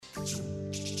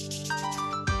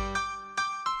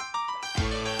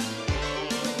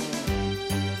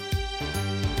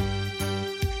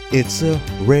It's a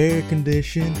rare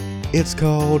condition, it's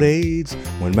called AIDS.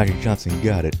 When Magic Johnson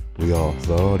got it, we all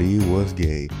thought he was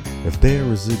gay. If there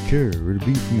is a cure, it'd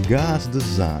be from God's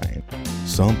design.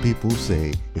 Some people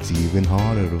say it's even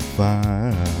harder to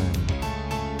find.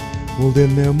 Well,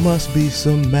 then there must be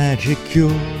some magic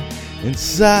cure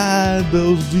inside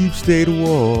those deep state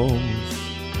walls.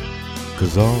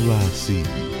 Cause all I see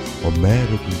are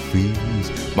medical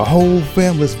fees. My whole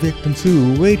family's victim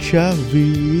to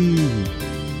HIV.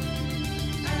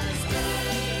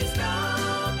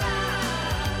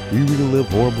 We relive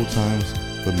horrible times,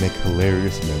 but make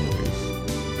hilarious memories.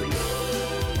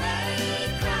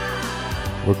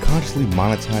 We're consciously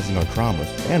monetizing our traumas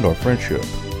and our friendship.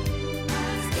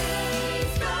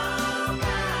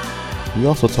 We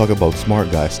also talk about smart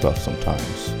guy stuff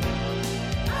sometimes.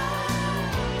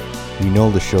 We know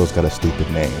the show's got a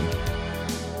stupid name.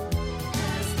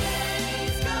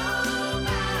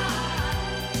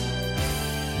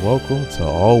 Welcome to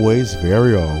Always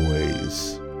Very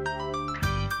Always.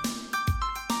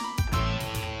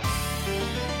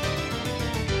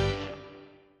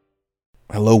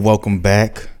 Hello, welcome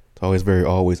back to Always Very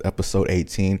Always, episode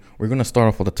 18. We're going to start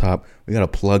off at the top. We got to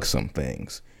plug some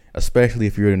things, especially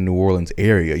if you're in the New Orleans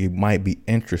area. You might be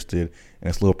interested in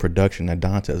this little production that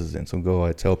Dantes is in, so go ahead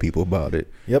and tell people about it.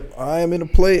 Yep, I am in a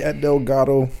play at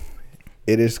Delgado.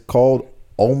 It is called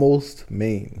Almost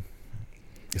Maine.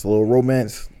 It's a little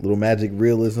romance, little magic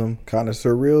realism, kind of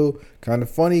surreal, kind of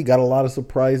funny, got a lot of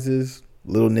surprises,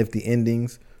 little nifty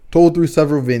endings, told through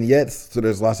several vignettes, so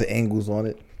there's lots of angles on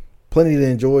it. Plenty to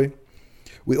enjoy.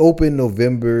 We open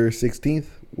November 16th,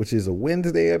 which is a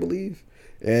Wednesday, I believe.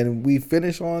 And we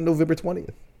finish on November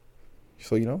 20th.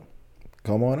 So,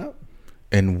 come on out.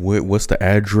 And what's the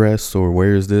address, or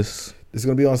where is this? It's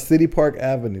going to be on City Park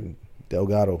Avenue,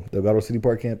 Delgado City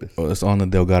Park campus. Oh, it's on the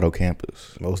Delgado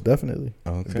campus. Most definitely.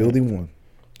 Okay. Building 1.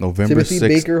 November Timothy 6th.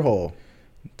 Baker Hall.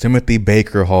 Timothy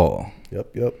Baker Hall.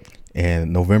 Yep.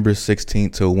 And November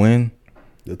 16th till when?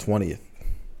 The 20th.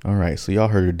 All right, so y'all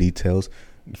heard the details.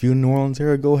 If you're in New Orleans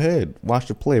area, go ahead. Watch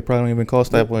the play. It probably don't even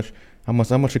cost that much. How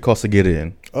much it costs to get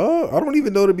in? I don't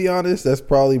even know, to be honest. That's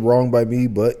probably wrong by me,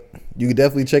 but you can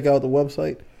definitely check out the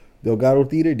website, Delgado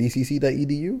Theater,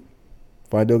 dcc.edu.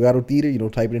 Find Delgado Theater,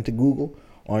 type it into Google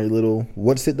on your little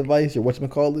what's it device, your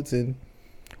whatchamacallits, and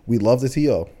we'd love to see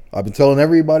y'all. I've been telling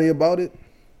everybody about it.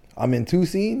 I'm in 2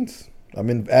 scenes.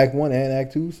 I'm in Act 1 and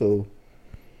Act 2, so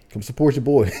come support your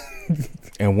boy.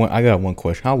 And I got one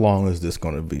question. How long is this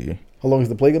going to be? How long is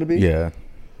the play going to be? Yeah.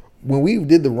 When we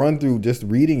did the run through, just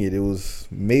reading it, it was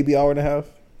maybe hour and a half.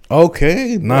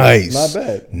 Okay, nice. Not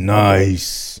bad.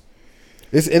 Nice.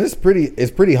 It's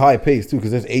pretty high paced too,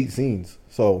 because there's 8 scenes,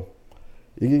 so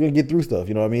you're gonna get through stuff.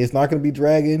 You know what I mean? It's not gonna be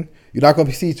dragging. You're not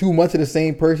gonna see too much of the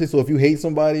same person. So if you hate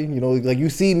somebody, like you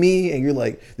see me and you're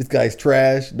like, this guy's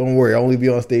trash. Don't worry, I'll only be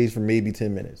on stage for maybe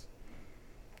 10 minutes.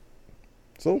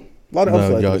 So a lot of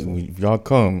upside. Y'all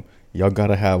come. Y'all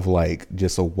gotta have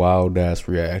just a wild ass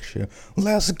reaction.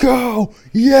 Let's go!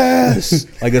 Yes!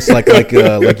 It's like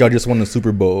y'all just won the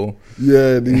Super Bowl.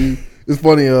 Yeah, dude. It's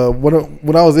funny.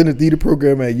 When I was in the theater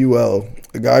program at UL,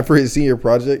 a guy for his senior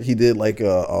project, he did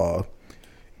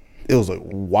it was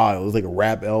wild. It was like a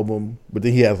rap album, but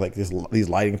then he has these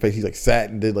lighting effects. He sat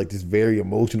and did this very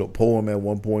emotional poem at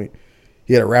one point.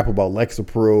 He had a rap about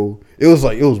Lexapro. It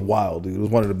was wild, dude. It was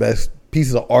one of the best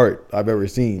pieces of art I've ever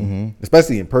seen,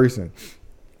 especially in person.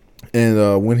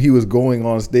 And when he was going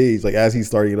on stage, as he's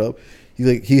starting it up,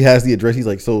 he has the address. He's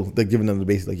they're giving them the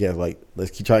basics,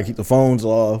 let's try and keep the phones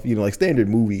off, standard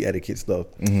movie etiquette stuff.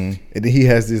 And then he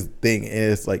has this thing,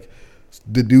 and it's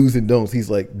the do's and don'ts. He's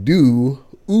do,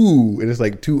 ooh, and it's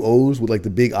 2 O's with the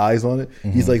big eyes on it.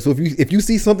 He's so if you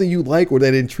see something you like or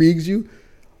that intrigues you,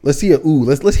 let's see ooh.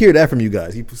 Let's hear that from you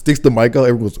guys. He sticks the mic out.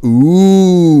 Everyone goes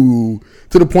ooh,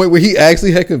 to the point where he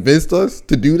actually had convinced us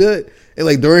to do that.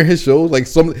 And during his shows,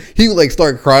 he would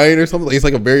start crying or something. It's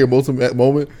a very emotional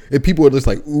moment, and people are just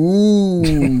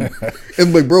ooh.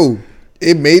 And bro,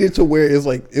 it made it to where it's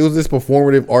it was this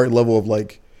performative art level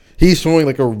of he's showing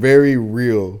a very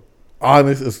real,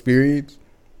 honest experience,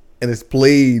 and it's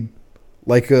played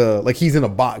like he's in a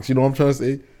box. You know what I'm trying to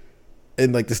say?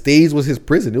 And the stage was his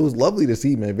prison. It was lovely to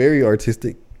see, man. Very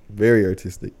artistic. Very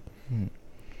artistic.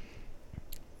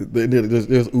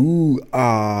 There's ooh,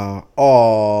 ah,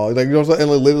 oh, you know what I'm saying?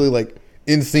 And literally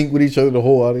in sync with each other, the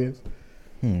whole audience.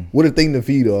 What a thing to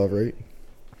feed off, right?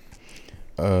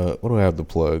 What do I have to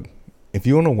plug? If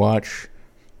you want to watch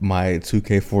my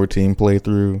 2K14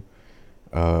 playthrough,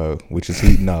 which is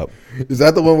heating up. Is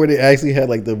that the one where they actually had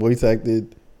the voice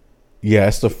acted? Yeah,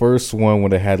 it's the first one when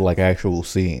they had actual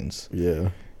scenes. Yeah.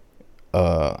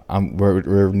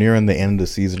 we're nearing the end of the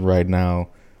season right now.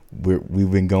 We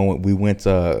went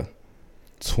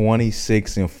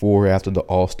 26-4 after the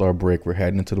All-Star break. We're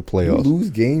heading into the playoffs. You lose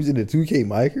games in the 2K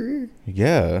my career?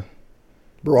 Yeah.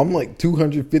 Bro, I'm like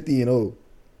 250-0.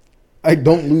 I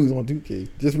don't lose on 2K.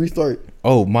 Just restart.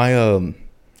 Oh,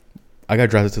 I got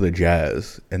drafted to the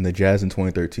Jazz, and the Jazz in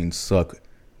 2013 suck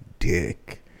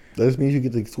dick. That just means you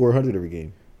get to score 100 every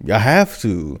game. I have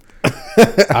to.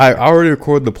 I already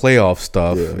recorded the playoff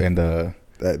stuff, and that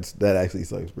actually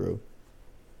sucks, bro.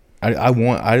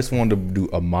 I just wanted to do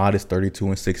a modest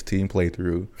 32-16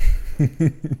 playthrough,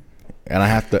 and I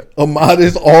have to a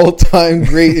modest all-time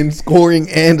great in scoring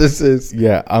and assists.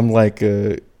 Yeah, I'm like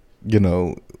a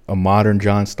modern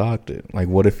John Stockton. Like,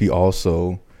 what if he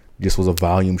also just was a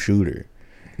volume shooter?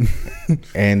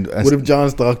 And what if John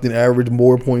Stockton averaged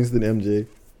more points than MJ?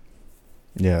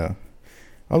 Yeah,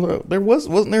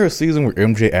 wasn't there a season where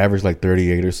MJ averaged like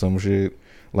 38 or some shit?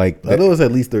 Like, I know it was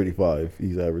at least 35.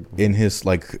 He's averaged in his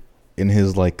third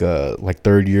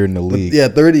year in the league. But yeah,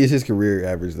 30 is his career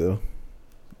average though.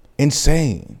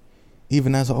 Insane,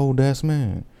 even as an old ass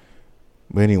man.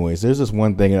 But anyways, there's this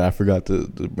one thing that I forgot to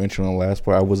mention on the last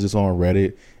part. I was just on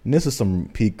Reddit, and this is some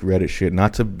peak Reddit shit.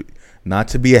 Not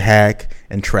to be a hack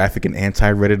and traffic and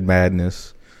anti-Reddit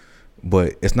madness,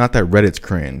 but it's not that Reddit's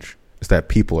cringe. It's that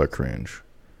people are cringe.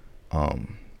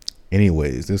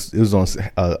 Anyways, it was on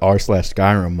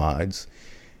r/Skyrim mods,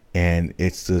 and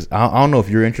it's just I don't know if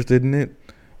you're interested in it,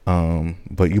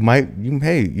 but you might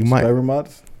Skyrim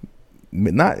mods.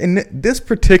 Not in this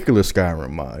particular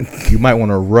Skyrim mod. You might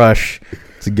want to rush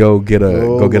to go get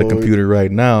a computer right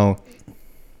now.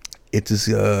 It's just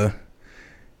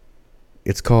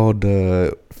it's called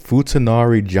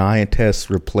Futanari Giantess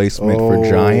Replacement for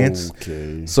Giants.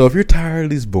 Okay. So if you're tired of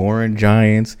these boring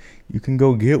giants, you can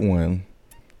go get one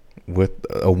with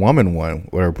a woman one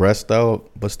with her breast out,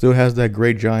 but still has that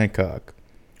great giant cock.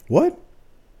 What?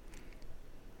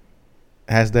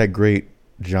 Has that great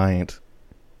giant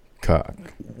cock.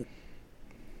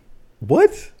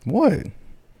 What?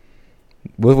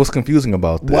 What's confusing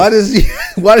about this?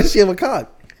 Why does she have a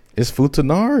cock? It's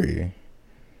Futanari.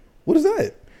 What is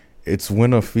that? It's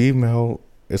when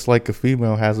it's like a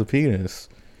female has a penis.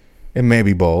 And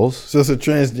maybe balls. So it's a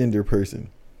transgender person.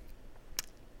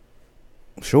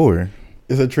 Sure.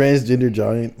 It's a transgender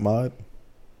giant mod.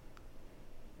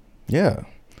 Yeah.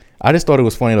 I just thought it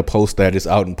was funny to post that just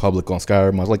out in public on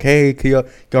Skyrim. I was like, hey, can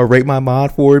y'all rate my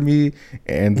mod for me?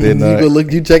 And then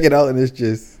you check it out, and it's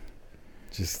just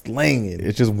slanging.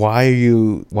 It's just why do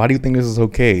you think this is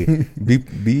okay?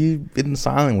 be in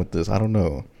silent with this. I don't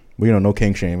know. But no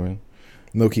king shaming.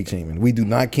 No king shaming. We do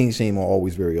not king shame on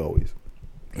Always Very Always.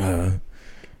 Yeah.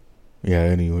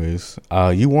 Anyways,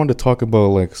 you wanted to talk about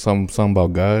like something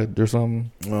about God or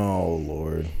something? Oh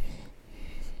Lord.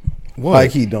 What?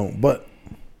 Like he don't, but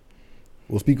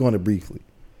we'll speak on it briefly.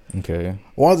 Okay. I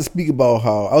wanted to speak about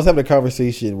how I was having a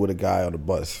conversation with a guy on the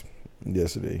bus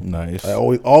yesterday. Nice. I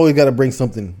always got to bring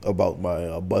something about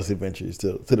my bus adventures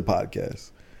to the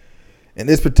podcast. And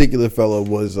this particular fellow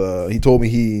was he told me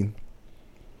he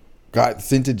got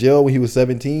sent to jail when he was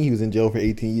 17. He was in jail for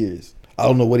 18 years. I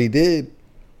don't know what he did.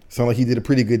 Sound like he did a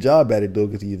pretty good job at it though,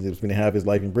 because he was going to have his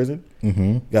life in prison.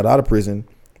 Mm-hmm. Got out of prison,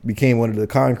 became one of the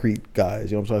concrete guys.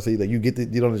 You know what I'm trying to say? Like you get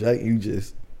on the jack, you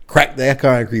just crack that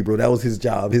concrete, bro. That was his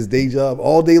job, his day job,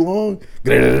 all day long.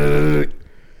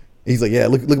 He's like, yeah,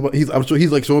 look. I'm sure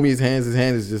he's like showing me his hands. His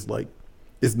hand is just like,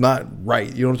 it's not right.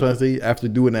 You know what I'm trying to say? After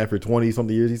doing that for 20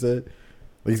 something years, he said,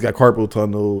 like, he's got carpal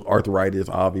tunnel, arthritis,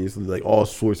 obviously, like all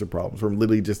sorts of problems from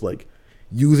literally just like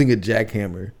using a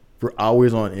jackhammer for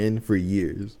hours on end for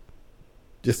years.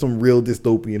 Just some real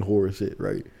dystopian horror shit,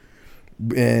 right?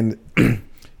 And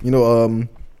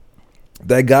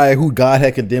that guy who God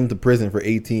had condemned to prison for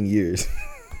 18 years,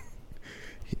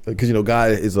 because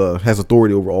God has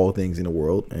authority over all things in the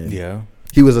world, and yeah,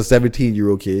 he was a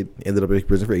 17-year-old kid, ended up in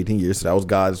prison for 18 years, so that was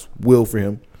God's will for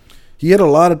him. He had a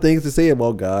lot of things to say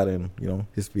about God and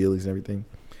his feelings and everything.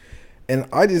 And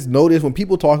I just noticed when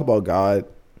people talk about God,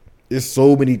 there's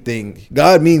so many things.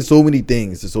 God means so many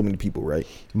things to so many people, right?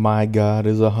 My God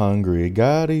is a hungry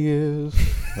God, he is.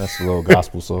 That's a little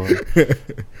gospel song.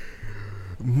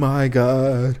 My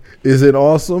God is an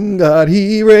awesome God.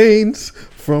 He reigns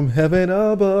from heaven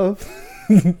above.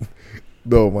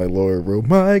 No, my Lord, bro.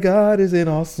 My God is an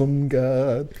awesome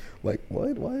God. Like,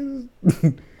 what? Why is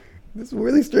this is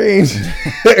really strange?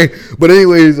 But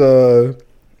anyways,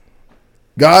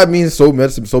 God means so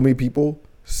much to so many people,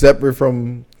 separate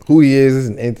from who he is as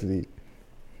an entity.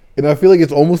 And I feel like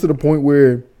it's almost to the point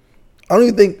where I don't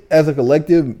even think as a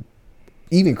collective,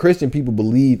 even Christian people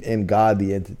believe in God,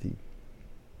 the entity.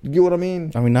 You get what I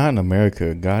mean? I mean, not in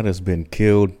America. God has been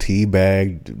killed,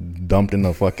 teabagged, dumped in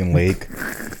the fucking lake.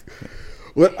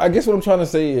 What I guess what I'm trying to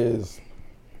say is,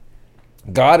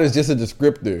 God is just a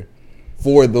descriptor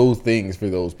for those things for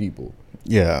those people.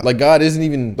 Yeah. Like God isn't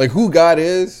even like who God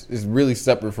is really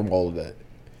separate from all of that.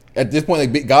 At this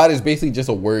point, like God is basically just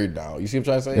a word now. You see what I'm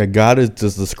trying to say? Yeah, God is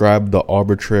just described the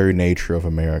arbitrary nature of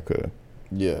America.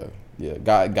 Yeah.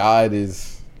 God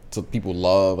is to people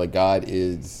love. Like God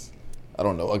is, I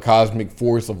don't know, a cosmic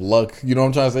force of luck. You know what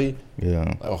I'm trying to say?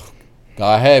 Yeah. Oh,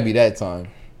 God had me that time.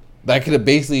 That could have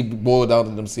basically boiled down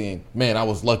to them saying, "Man, I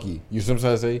was lucky." You see what I'm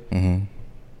trying to say? Mm-hmm.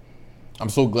 I'm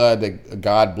so glad that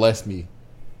God blessed me.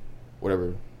 Whatever.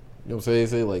 You know what I'm saying?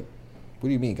 Say like, what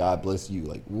do you mean God bless you?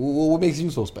 Like, what makes you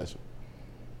so special?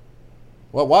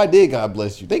 Why did God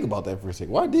bless you? Think about that for a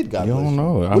second. Why did God bless you? You don't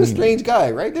know. What a strange guy,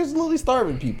 right? There's literally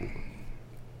starving people.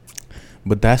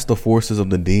 But that's the forces of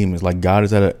the demons. Like God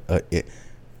is at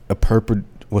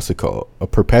what's it called? A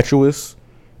perpetuous.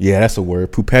 Yeah, that's a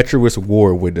word. Perpetuous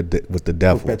war with the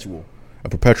devil. A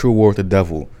perpetual war with the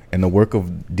devil. And the work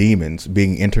of demons,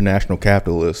 being international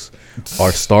capitalists,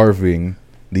 are starving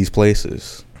these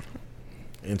places.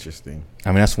 Interesting. I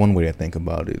mean, that's one way to think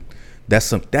about it.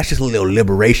 That's just a little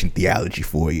liberation theology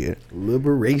for you.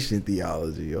 Liberation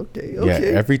theology. Okay.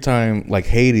 Yeah, every time, like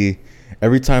Haiti,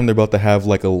 every time they're about to have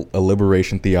like a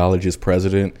liberation theologist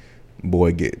president,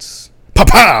 boy gets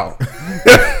pow.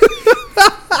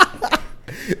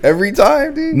 Every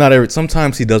time, dude? Not every.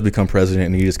 Sometimes he does become president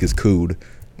and he just gets cooed.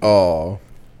 Oh.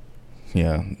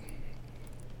 Yeah.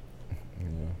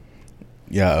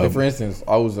 Yeah. For instance,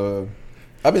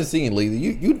 I've been singing lately.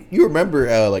 You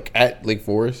remember like at Lake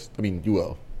Forest? I mean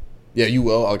UL. Yeah,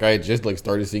 UL. Like I had just like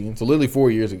started singing. So literally 4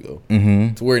 years ago.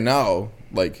 Mm-hmm. To where now,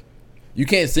 like, you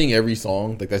can't sing every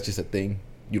song. Like that's just a thing.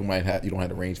 You don't have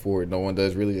the range for it. No one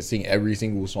does really just sing every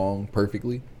single song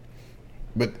perfectly.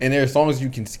 And there are songs you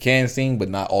can sing, but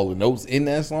not all the notes in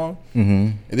that song.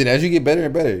 Mm-hmm. And then as you get better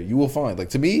and better, you will find, like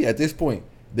to me at this point,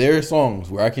 there are songs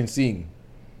where I can sing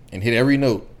and hit every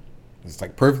note. It's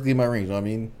like perfectly in my range, you know what I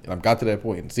mean? And I've got to that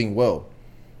point and sing well.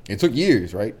 It took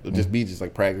years, right? It'll just be just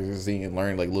like practicing singing and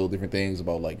learning like little different things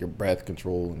about like your breath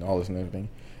control and all this and everything.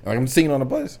 And like I'm singing on the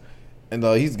bus, and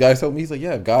these guys told me, he's like,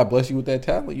 "Yeah, if God bless you with that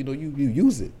talent, you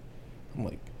use it." I'm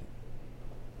like,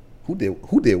 who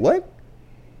did what?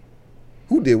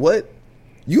 Who did what?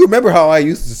 You remember how I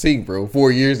used to sing, bro,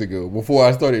 4 years ago before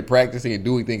I started practicing and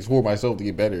doing things for myself to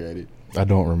get better at it. I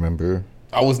don't remember.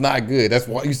 I was not good. That's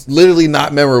why it's literally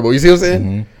not memorable. You see what I'm saying?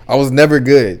 Mm-hmm. I was never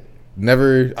good.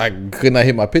 I could not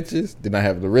hit my pitches. Did not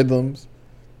have the rhythms.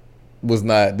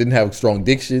 Didn't have strong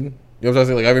diction. You know what I'm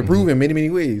saying? Like I've improved in many, many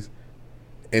ways.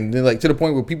 And then like to the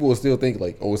point where people will still think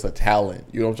like, oh, it's a talent.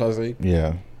 You know what I'm trying to say?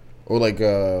 Yeah. Or like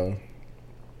a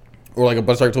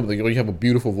bus driver told me like, oh, you have a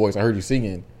beautiful voice. I heard you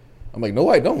singing. I'm like, no,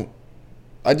 I don't.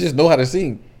 I just know how to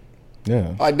sing.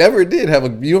 Yeah. I never did have you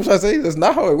know what I'm trying to say? That's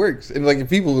not how it works. And like if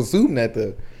people assume that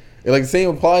and like the same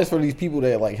applies for these people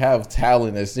that like have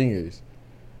talent as singers.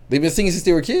 They've been singing since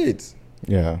they were kids.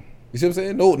 Yeah. You see what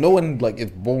I'm saying? No one like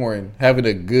is born having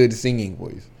a good singing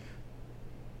voice.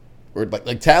 Or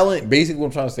like talent, basically what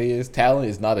I'm trying to say is talent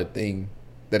is not a thing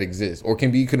that exists or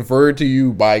can be conferred to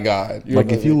you by God. You know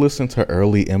like if you listen to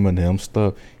early Eminem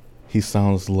stuff, he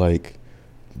sounds like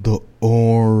the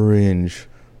orange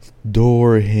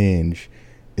door hinge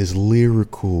is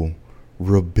lyrical,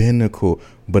 rabbinical,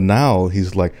 but now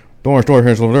he's like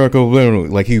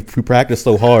like he practiced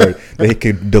so hard that he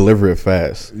could deliver it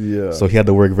fast. Yeah. So he had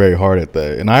to work very hard at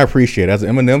that, and I appreciate it. As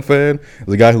an Eminem fan,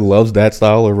 as a guy who loves that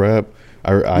style of rap,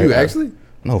 you actually?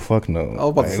 No, fuck no. I was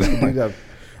about to say,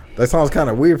 that sounds kind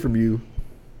of weird from you.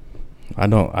 I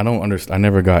don't understand. I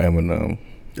never got Eminem.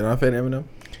 You're not a fan of Eminem?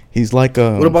 He's like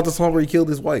what about the song where he killed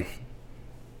his wife?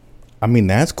 I mean,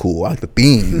 that's cool. I like the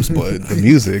themes, but the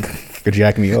music could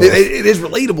jack me up. It is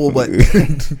relatable, but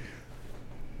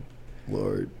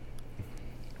Lord,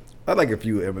 I like a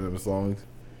few Eminem songs.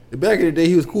 Back in the day,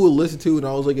 he was cool to listen to, and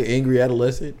I was like an angry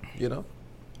adolescent. You know,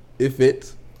 it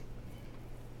fits.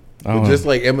 But just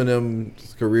like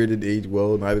Eminem's career didn't age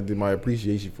well, neither did my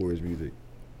appreciation for his music.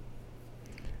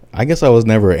 I guess I was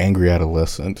never an angry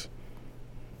adolescent.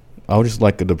 I was just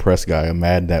like a depressed guy. I'm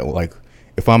mad that like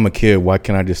if I'm a kid, why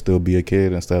can't I just still be a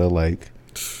kid instead of like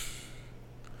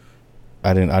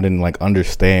I didn't like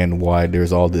understand why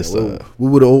there's all this. What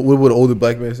would an older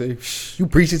black man say? You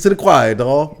preaching to the choir,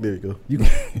 dog. There you go. You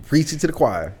preaching to the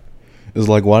choir. It's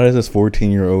like, why is this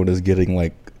 14-year-old is getting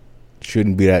like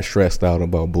shouldn't be that stressed out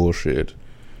about bullshit?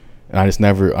 And I just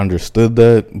never understood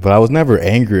that, but I was never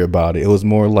angry about it. It was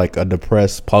more like a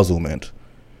depressed puzzlement.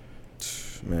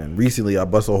 Man, recently I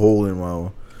bust a hole in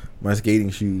my skating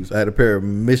shoes. I had a pair of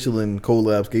Michelin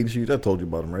collab skating shoes. I told you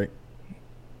about them, right?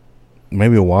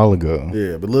 Maybe a while ago.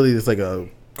 Yeah, but literally it's like a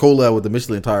collab with the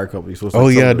Michelin tire company. So it's Oh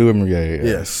like yeah, I do remember. Yeah.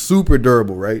 Yeah, super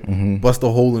durable, right? Mm-hmm. Bust a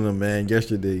hole in them, man,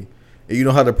 yesterday. And you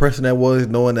know how depressing that was,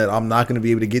 knowing that I'm not going to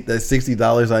be able to get that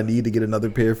 $60 I need to get another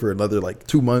pair for another like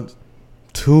 2 months.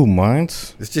 2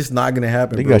 months? It's just not going to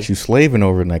happen. They bro. got you slaving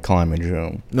over in that climbing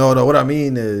gym. No. What I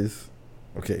mean is,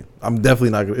 okay, I'm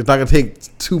definitely not going to. It's not going to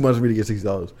take 2 months for me to get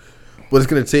 $60, but it's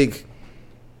going to take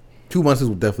 2 months. Is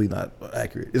definitely not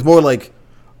accurate. It's more like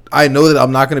I know that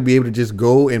I'm not going to be able to just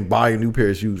go and buy a new pair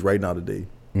of shoes right now today.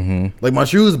 Mm-hmm. Like my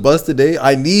shoes bust today.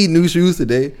 I need new shoes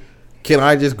today. Can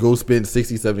I just go spend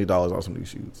 $60, $70 on some new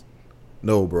shoes?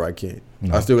 No, bro, I can't.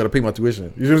 No. I still got to pay my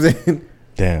tuition. You know what I'm saying?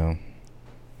 Damn.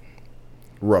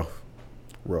 Rough.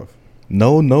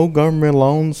 No government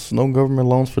loans. No government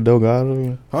loans for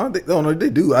Delgado. Huh? No, they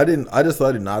do. I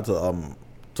decided not to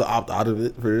opt out of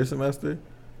it for this semester,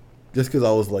 just because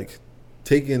I was like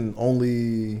taking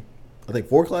only I think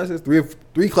 4 classes,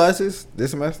 three classes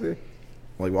this semester. I'm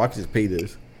like, well, I can just pay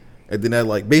this, and then that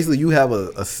like basically you have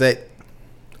a set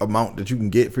amount that you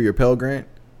can get for your Pell Grant,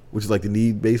 which is like the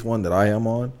need based one that I am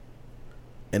on,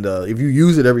 and if you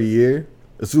use it every year,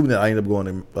 assuming that I end up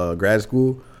going to grad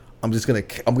school, I'm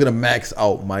gonna max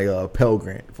out my Pell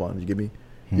Grant funds. You get me?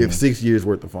 You have 6 years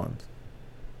worth of funds,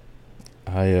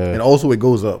 and also it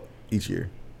goes up each year.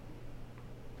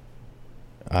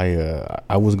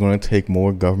 I was going to take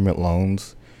more government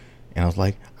loans, and I was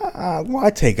like,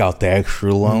 why take out the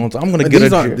extra loans? I'm going to get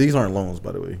these aren't loans,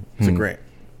 by the way. It's a grant.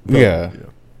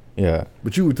 Yeah.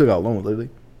 But you took out loans lately.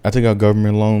 I took out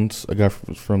government loans. I got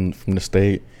from the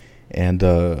state, and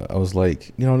I was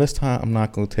like, this time I'm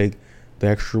not going to take the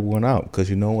extra one out because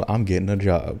you know what? I'm getting a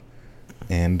job,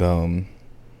 and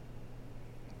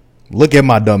look at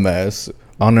my dumb ass,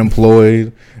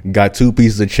 unemployed, got 2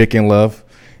 pieces of chicken left,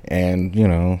 and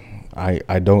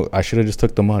I should have just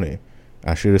took the money.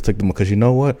 I should have took them because you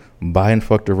know what? Biden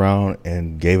fucked around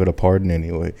and gave it a pardon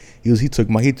anyway. He took.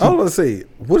 I was gonna say,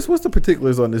 what's the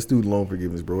particulars on this student loan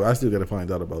forgiveness, bro? I still got to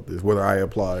find out about this, whether I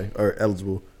apply or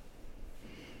eligible.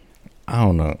 I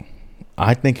don't know.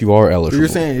 I think you are eligible. So you're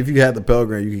saying if you had the Pell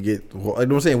Grant, you could get.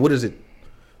 I'm saying, what is it?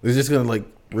 Is it just gonna like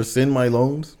rescind my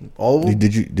loans, all of them?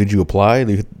 Did you apply?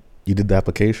 You did the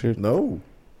application? No.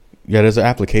 Yeah, there's an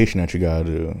application that you gotta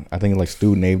do. I think it's like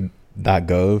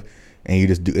studentaid.gov. And you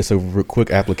just do it's a quick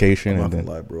application. I'm not gonna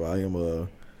lie, bro. I am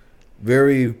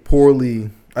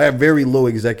I have very low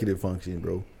executive function,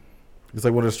 bro. It's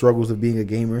like one of the struggles of being a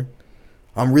gamer.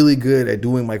 I'm really good at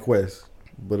doing my quests,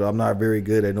 but I'm not very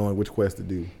good at knowing which quest to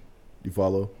do. You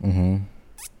follow? Mm-hmm.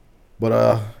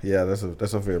 But yeah, that's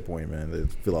a fair point, man. To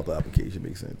fill out the application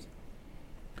makes sense.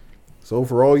 So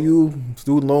for all you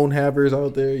student loan havers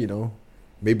out there,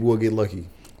 maybe we'll get lucky.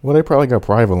 Well, they probably got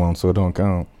private loans, so it don't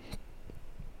count.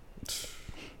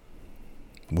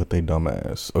 With they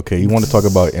dumbass. Okay, you want to talk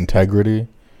about integrity?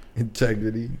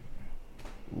 Integrity,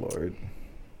 Lord.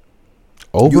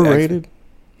 Overrated?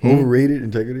 Overrated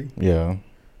integrity? Yeah.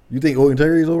 You think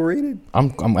integrity is overrated?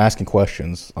 I'm asking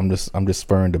questions. I'm just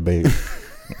spurring debate.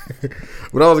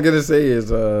 What I was gonna say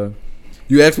is,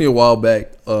 you asked me a while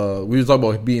back. We were talking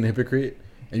about being a hypocrite,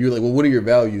 and you were like, "Well, what are your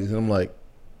values?" And I'm like,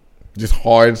 just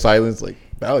hard silence, like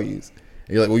values.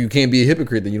 And you're like, "Well, you can't be a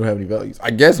hypocrite, then you don't have any values."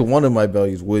 I guess one of my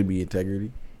values would be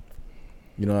integrity.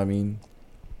 You know what I mean?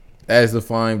 As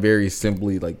defined very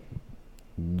simply, like,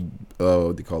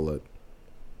 what do you call it?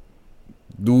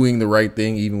 Doing the right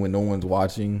thing even when no one's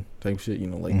watching type shit.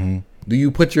 Do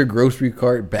you put your grocery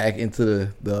cart back into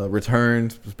the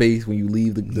return space when you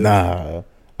leave the Nah,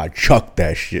 I chuck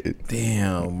that shit.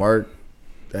 Damn, Mark,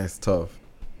 that's tough.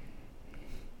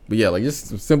 But yeah, like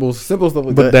just simple stuff like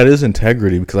that. But that is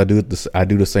integrity because I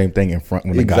do the same thing in front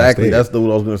when the guy Exactly, that's what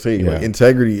I was gonna say. Yeah. Like,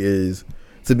 integrity is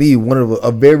to me one of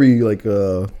a very like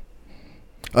a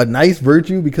nice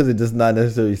virtue because it does not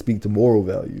necessarily speak to moral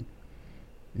value.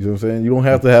 You know what I'm saying? You don't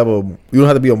have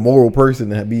to be a moral person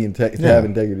to have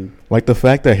integrity. Like the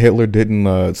fact that Hitler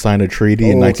didn't sign a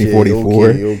treaty in 1944.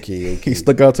 Okay. He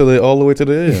stuck out all the way to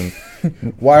the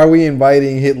end. Why are we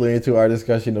inviting Hitler into our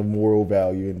discussion of moral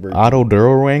value and virtue? Otto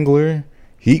Durrwangler,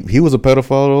 he was a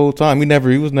pedophile the whole time.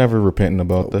 He was never repenting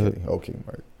about that. Okay,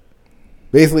 Mark.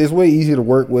 Basically, it's way easier to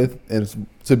work with and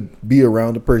to be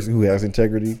around a person who has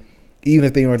integrity, even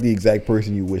if they aren't the exact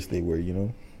person you wish they were. Yeah.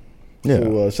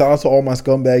 So shout out to all my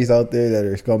scumbags out there that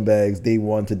are scumbags day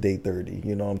 1 to day 30.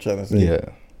 You know what I'm trying to say? Yeah.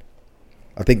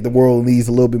 I think the world needs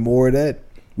a little bit more of that.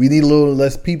 We need a little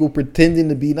less people pretending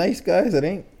to be nice guys that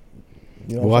ain't.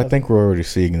 Well, I think we're already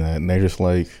seeing that, and they're just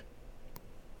like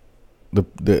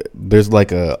there's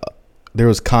like a there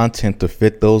was content to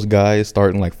fit those guys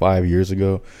starting like 7 years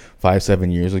ago,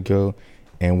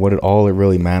 and what it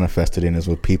really manifested in is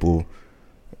with people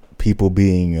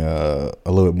being a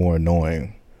little bit more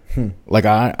annoying. Like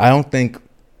I don't think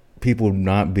people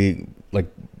not being like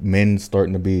men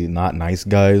starting to be not nice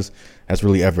guys has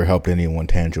really ever helped anyone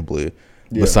tangibly.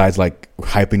 Yeah. Besides like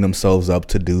hyping themselves up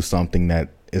to do something that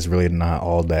is really not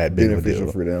all that big of a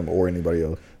deal for them or anybody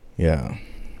else. Yeah.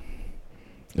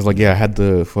 It's like, I had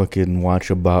to fucking watch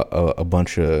about a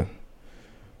bunch of,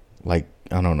 like,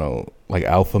 I don't know, like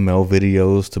alpha male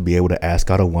videos to be able to ask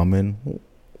out a woman,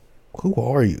 who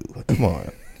are you? Like, come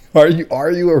on. Are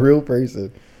you a real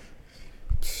person?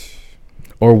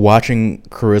 Or watching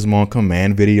Charisma on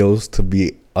Command videos to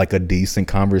be like a decent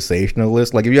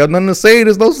conversationalist. Like, if you have nothing to say,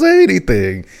 just don't say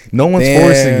anything. No one's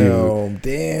forcing you.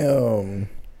 Damn.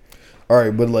 All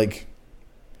right, but like,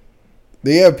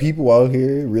 they have people out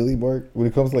here, really, Mark, when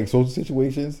it comes to like social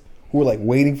situations, who are like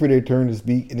waiting for their turn to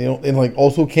speak, and they don't, and like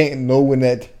also can't know when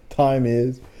that time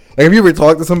is. Like, have you ever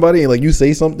talked to somebody and like you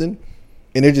say something,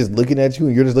 and they're just looking at you,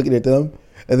 and you're just looking at them,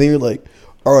 and then you're like,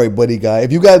 "All right, buddy, guy,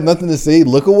 if you got nothing to say,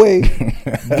 look away.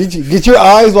 Get your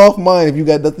eyes off mine. If you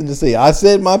got nothing to say, I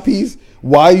said my piece.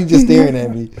 Why are you just staring at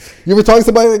me?" You ever talk to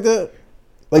somebody like that?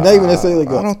 Like, not even necessarily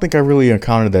like. I don't think I really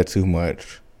encountered that too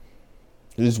much.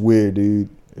 It's weird, dude.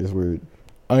 It's weird.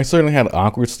 I certainly had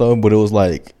awkward stuff, but it was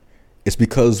like, it's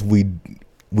because we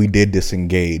did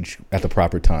disengage at the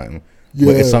proper time. Yeah.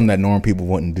 But it's something that normal people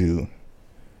wouldn't do.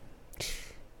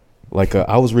 Like,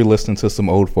 I was re-listening to some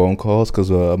old phone calls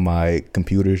because my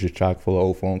computer is just chock full of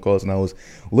old phone calls, and I was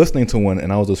listening to one,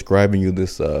 and I was describing you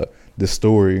this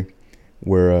story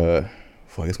where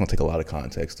it's gonna take a lot of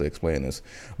context to explain this,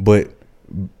 but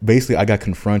basically I got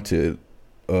confronted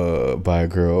by a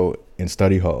girl in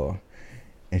study hall,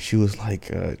 and she was like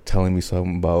telling me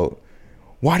something about,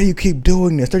 why do you keep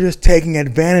doing this? They're just taking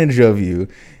advantage of you.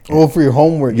 Oh, for your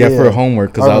homework. Yeah, for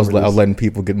homework, because I was letting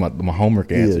people get my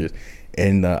homework answers. Yeah.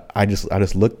 And I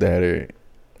just looked at her,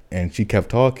 and she kept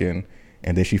talking,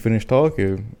 and then she finished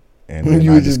talking, and then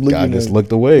I just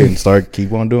looked away and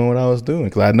keep on doing what I was doing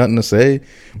because I had nothing to say,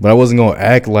 but I wasn't gonna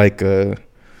act like it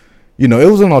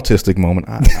was an autistic moment.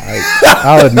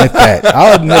 I'll admit that.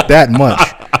 I'll admit that much.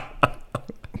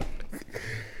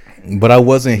 But I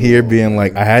wasn't here being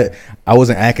like I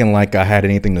wasn't acting like I had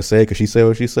anything to say because she said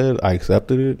what she said. I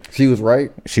accepted it. She was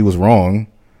right. She was wrong.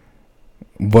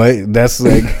 But that's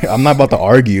like, I'm not about to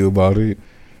argue about it.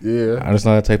 Yeah, I'm just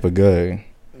not that type of guy.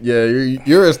 Yeah,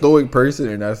 you're a stoic person,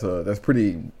 and that's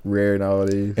pretty rare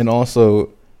nowadays. And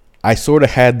also, I sort of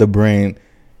had the brain,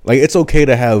 like, it's okay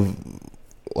to have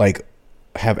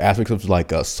aspects of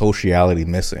like a sociality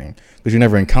missing because you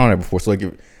never encountered it before. So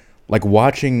like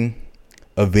watching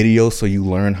a video, so you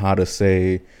learn how to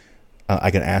say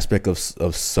like an aspect of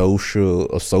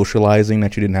socializing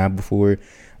that you didn't have before.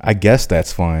 I guess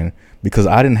that's fine. Because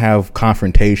I didn't have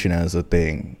confrontation as a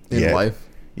thing in life.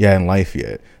 Yeah, in life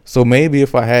yet. So maybe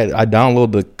if I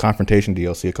downloaded the confrontation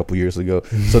DLC a couple years ago.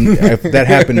 So if that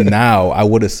happened now, I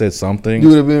would have said something. You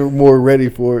would have been more ready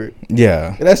for it.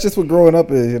 Yeah, and that's just what growing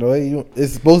up is.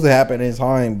 It's supposed to happen in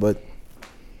time, but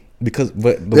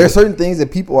there are certain things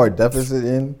that people are deficit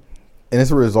in, and it's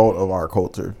a result of our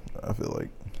culture. I feel like.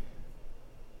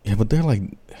 Yeah, but they're like,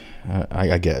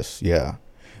 I guess, yeah.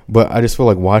 But I just feel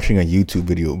like watching a YouTube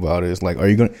video about it. It's like,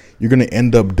 you're gonna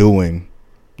end up doing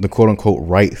the quote unquote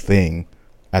right thing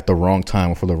at the wrong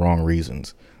time for the wrong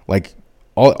reasons. Like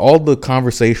all the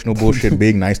conversational bullshit,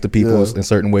 being nice to people in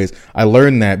certain ways. I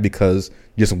learned that because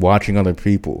just watching other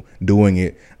people doing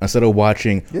it instead of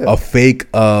watching a fake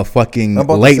fucking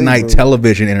late night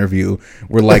television interview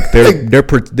where like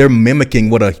they're mimicking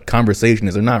what a conversation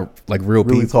is. They're not like real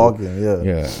really people talking.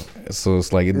 Yeah. So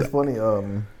it's like it's funny.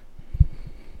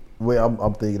 The way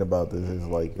I'm thinking about this is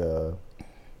like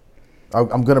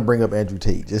I'm gonna bring up Andrew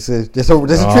Tate. Just a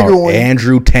trigger warning.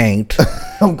 Andrew Tate.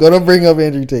 I'm gonna bring up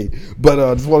Andrew Tate, but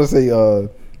I just want to say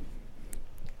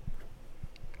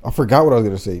I forgot what I was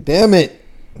gonna say. Damn it!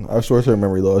 I have short-term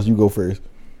memory loss. You go first.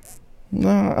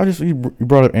 Nah, you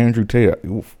brought up Andrew Tate.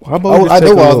 How about I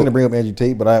know I was gonna bring up Andrew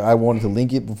Tate, but I wanted to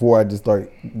link it before I just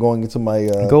start going into my.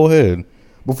 Go ahead.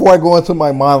 Before I go into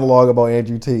my monologue about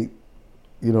Andrew Tate.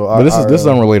 But this is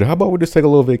unrelated. How about we just take a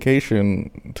little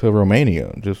vacation to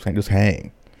Romania? Just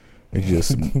hang. And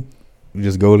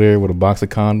just go there with a box of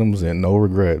condoms and no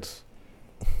regrets.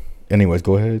 Anyways,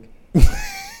 go ahead.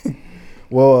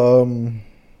 Well,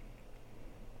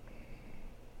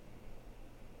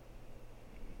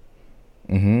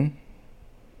 and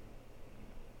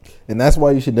that's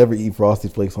why you should never eat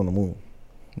Frosted Flakes on the moon.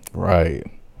 Right.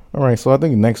 All right. So I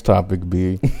think the next topic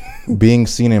be Being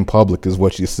seen in public is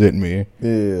what you sent me.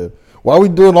 Yeah. Why are we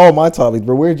doing all my topics,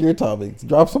 bro? Where's your topics?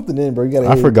 Drop something in, bro.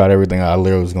 I forgot everything I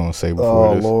literally was going to say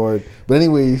before this. Oh, Lord. But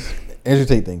anyways, Andrew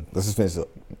Tate thing. Let's just finish up.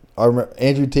 I remember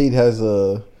Andrew Tate has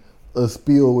a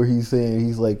spiel where he's saying,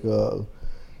 he's like,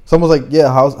 someone's like,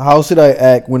 yeah, how should I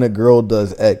act when a girl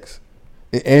does X?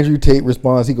 And Andrew Tate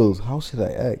responds, he goes, how should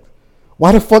I act?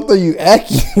 Why the fuck are you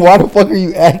acting? Why the fuck are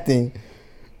you acting?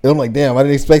 And I'm like, damn, I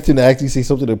didn't expect him to actually say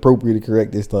something appropriate and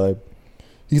correct this time.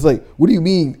 He's like, what do you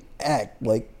mean act?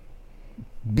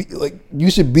 You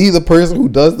should be the person who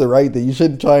does the right thing. You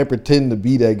shouldn't try and pretend to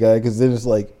be that guy, because then it's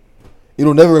like,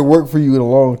 it'll never work for you in the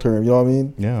long term. You know what I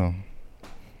mean? Yeah.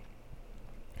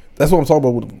 That's what I'm talking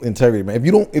about with integrity, man.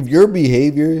 If your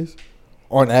behaviors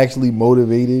aren't actually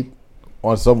motivated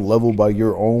on some level by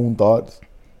your own thoughts,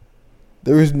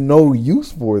 there is no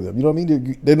use for them. You know what I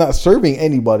mean? They're not serving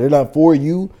anybody. They're not for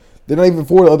you. They're not even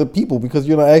for other people, because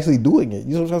you're not actually doing it.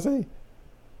 You know what I'm saying?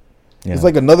 Yeah. It's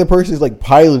like another person is like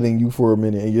piloting you for a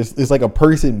minute, and it's like a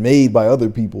person made by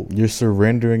other people. You're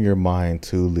surrendering your mind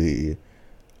to the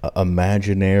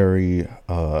imaginary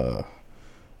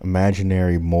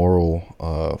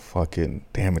moral fucking,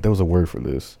 damn it, there was a word for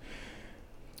this.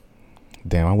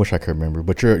 Damn, I wish I could remember.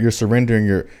 But you're surrendering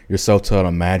yourself to an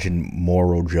imagined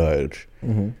moral judge.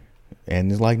 Mm-hmm.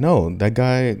 And it's like, no, that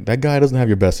guy doesn't have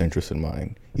your best interest in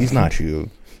mind. He's not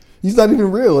you. He's not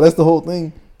even real. That's the whole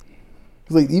thing.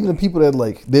 It's like, even the people that,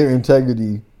 like, their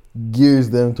integrity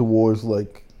gears them towards,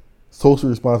 like, social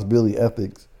responsibility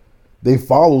ethics, they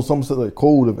follow some sort of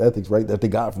code of ethics, right, that they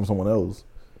got from someone else.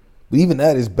 But even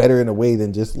that is better in a way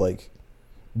than just, like,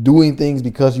 doing things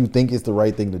because you think it's the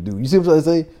right thing to do. You see what I'm trying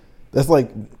to say? That's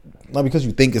like, not because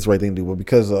you think it's the right thing to do, but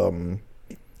because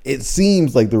it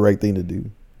seems like the right thing to do.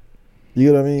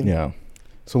 You know what I mean? Yeah.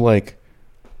 So, like,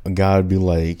 a guy would be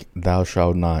like, thou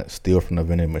shalt not steal from the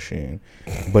vending machine.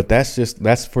 But that's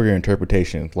for your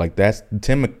interpretation. Like, that's the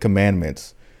 10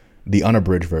 Commandments, the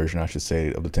unabridged version, I should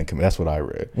say, of the 10 Commandments. That's what I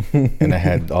read. And it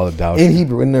had all the thou in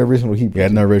Hebrew, in the original Hebrew. Yeah,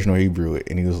 in the original Hebrew.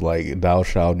 And he was like, thou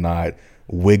shalt not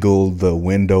wiggle the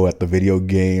window at the video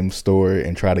game store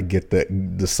and try to get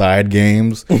the side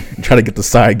games, try to get the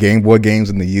side Game Boy games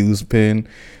in the used bin.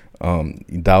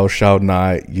 Thou shalt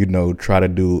not, try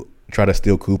to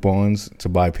steal coupons to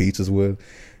buy pizzas with,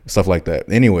 stuff like that.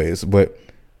 Anyways, but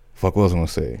fuck, what was I gonna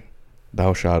say?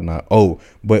 Thou shalt not. Oh,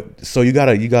 but so you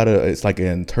gotta. It's like an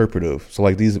interpretive. So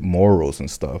like these morals and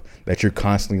stuff that you're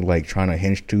constantly like trying to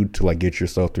hinge to like get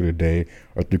yourself through the day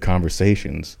or through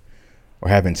conversations or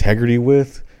have integrity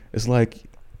with. It's like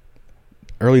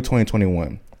early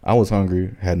 2021. I was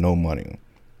hungry, had no money.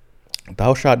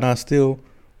 Thou shalt not steal.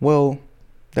 Well,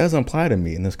 that doesn't apply to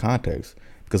me in this context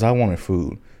because I wanted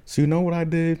food. So you know what I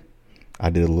did? I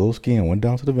did a little ski and went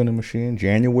down to the vending machine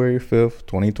January 5th,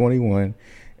 2021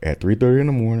 at 3:30 in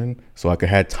the morning so I could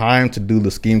have time to do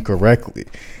the scheme correctly.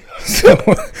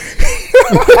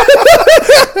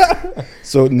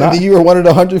 So not, and you were one of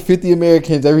the 150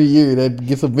 Americans every year that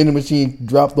gets a vending machine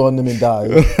dropped on them and dies.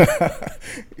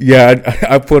 Yeah,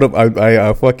 I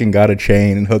fucking got a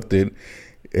chain and hooked it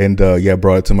and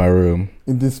brought it to my room.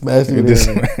 And then smashed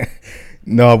it.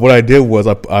 No, what I did was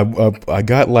I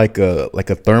got like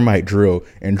a thermite drill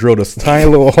and drilled a tiny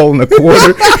little hole in the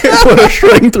quarter and put a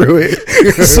string through it.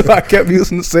 So I kept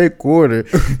using the same quarter,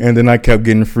 and then I kept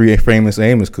getting free Famous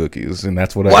Amos cookies, and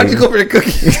that's what I. Why'd you go for the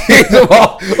cookies of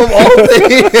all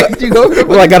things? You go for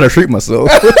well, I gotta treat myself.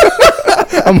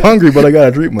 I'm hungry, but I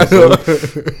gotta treat myself.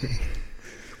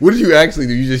 What did you actually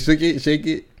do? You just shake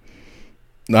it?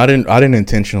 No, I didn't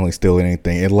intentionally steal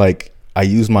anything. It like I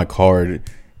used my card.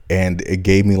 And it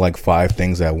gave me like 5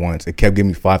 things at once. It kept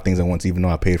giving me 5 things at once, even though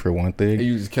I paid for one thing. And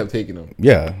you just kept taking them.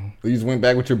 Yeah. You just went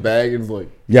back with your bag and was like,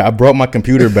 yeah, I brought my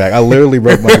computer back. I literally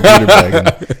brought my computer bag and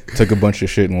took a bunch of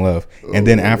shit and left. And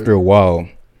then after a while,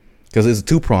 because it's a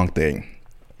 2-pronged thing.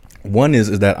 One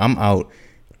is that I'm out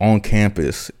on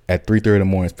campus at 3:30 in the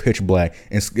morning. It's pitch black.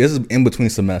 And this is in between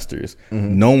semesters.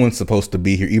 Mm-hmm. No one's supposed to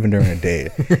be here, even during the day.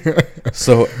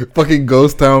 So fucking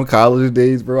ghost town college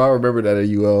days, bro. I remember that at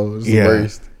UL. It was the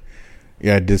worst.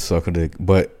 Yeah, I did suck a dick.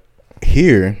 But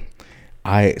here,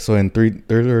 so in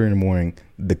 3:30 in the morning,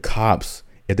 the cops,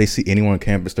 if they see anyone on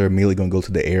campus, they're immediately going to go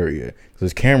to the area. So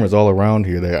there's cameras all around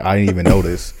here that I didn't even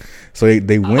notice. So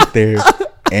they went there,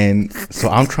 and so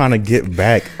I'm trying to get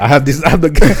back.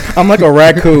 I'm like a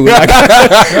raccoon.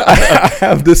 I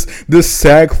have this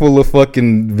sack full of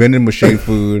fucking vending machine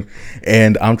food,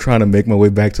 and I'm trying to make my way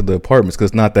back to the apartments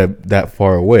because it's not that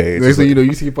far away. Next thing you know,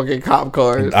 you see fucking cop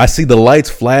cars. I see the lights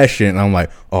flashing, and I'm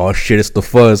like, oh shit, it's the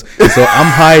fuzz. So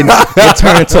I'm hiding. It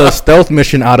turned into a stealth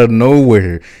mission out of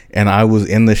nowhere, and I was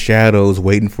in the shadows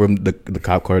waiting for the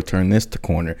cop car to turn this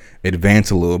corner,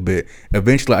 advance a little bit.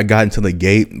 Eventually, I got into the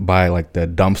gate by like the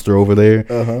dumpster over there,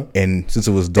 and since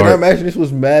it was dark, and I imagine this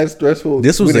was mad stressful.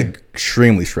 This was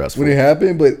extremely stressful when it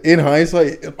happened. But in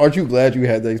hindsight, aren't you glad you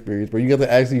had that experience, bro? You got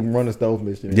to actually run a stealth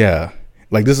mission. Yeah,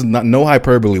 like this is no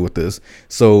hyperbole with this.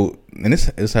 So, and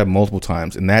this happened multiple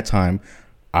times. In that time,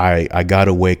 I got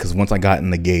away because once I got in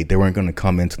the gate, they weren't going to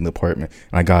come into the apartment,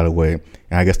 and I got away.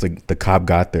 And I guess the cop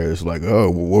got there. It's like,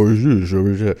 oh, what was this? What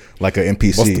was that? Like an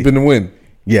NPC. Must have been the win.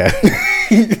 Yeah.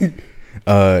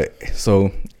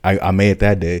 So I made it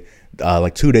that day.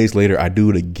 Like 2 days later, I do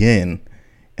it again,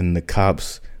 and the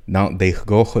cops now they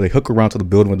hook around to the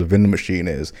building where the vending machine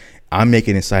is. I'm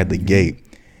making inside the gate.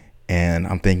 And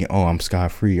I'm thinking, oh, I'm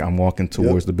scot free. I'm walking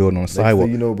towards the building on the sidewalk.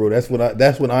 You know, bro, that's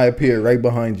when I appear right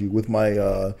behind you with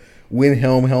my wind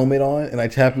helmet on, and I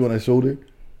tap you on the shoulder.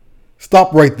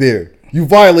 Stop right there. You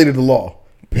violated the law.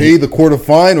 Pay the court a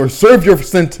fine or serve your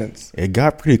sentence. It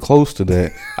got pretty close to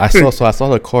that. I saw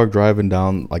the car driving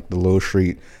down like the little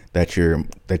street that to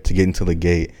get into the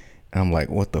gate, and I'm like,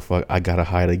 what the fuck? I gotta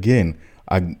hide again.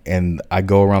 I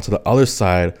go around to the other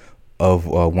side of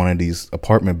one of these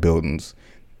apartment buildings.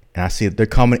 And I see it. They're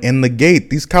coming in the gate.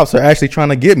 These cops are actually trying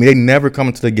to get me. They never come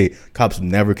into the gate. Cops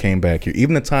never came back here.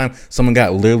 Even the time someone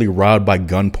got literally robbed by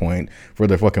gunpoint for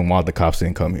their fucking wallet, the cops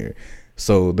didn't come here.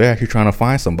 So they're actually trying to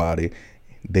find somebody.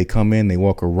 They come in. They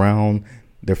walk around.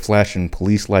 They're flashing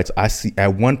police lights. I see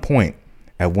at one point,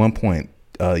 I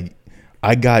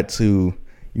got to,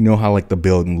 you know how like the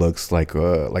building looks like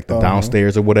the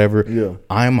downstairs or whatever. Yeah.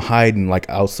 I'm hiding like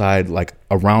outside, like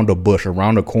around a bush,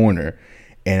 around a corner.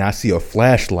 And I see a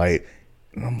flashlight,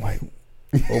 and I'm like,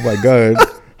 "Oh my god,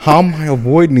 how am I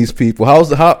avoiding these people?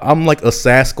 How I'm like a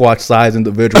Sasquatch-sized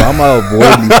individual. How am I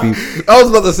avoiding these people?" I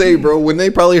was about to say, bro, when they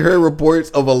probably heard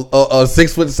reports of a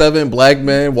 6'7" black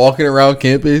man walking around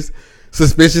campus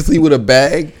suspiciously with a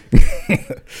bag,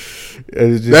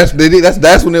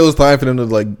 that's when it was time for them to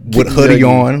like with hoodie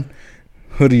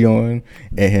on,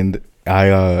 and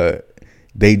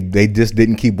They just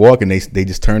didn't keep walking. They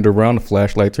just turned around. The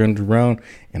flashlight turned around,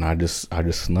 and I just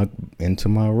snuck into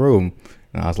my room.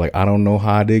 And I was like, I don't know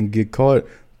how I didn't get caught,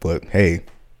 but hey,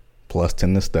 plus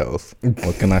 10 to stealth.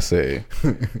 What can I say?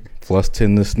 Plus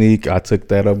 10 to sneak. I took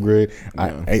that upgrade.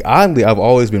 Yeah. I've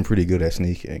always been pretty good at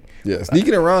sneaking. Yeah,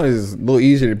 sneaking around is a little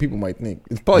easier than people might think.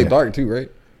 It's probably dark too,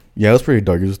 right? Yeah, it was pretty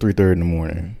dark. It was 3:30 in the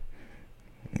morning.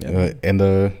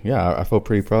 Yeah. I felt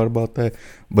pretty proud about that.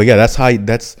 But yeah,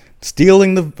 that's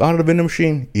stealing out of the vending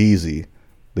machine, easy.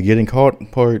 The getting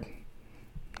caught part,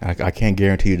 I can't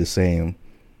guarantee you the same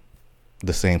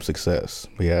success.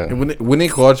 But yeah. And when they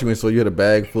caught you and so you had a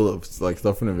bag full of like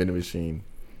stuff from the vending machine,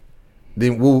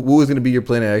 then what was going to be your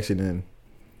plan of action then?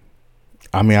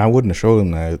 I mean, I wouldn't have showed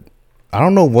them that. I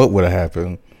don't know what would have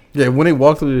happened. Yeah, when they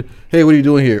walked through, hey, what are you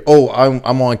doing here? Oh,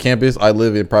 I'm on campus. I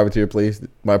live in Privateer Place.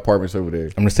 My apartment's over there.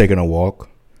 I'm just taking a walk.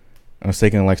 I was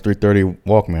taking like 3:30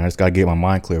 walk, man. I just gotta get my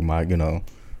mind clear. My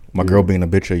girl being a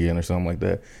bitch again or something like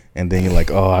that. And then you're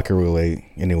like, oh, I can relate.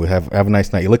 Anyway, have a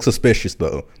nice night. You look suspicious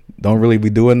though. Don't really be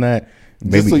doing that.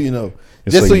 Maybe, just so you know.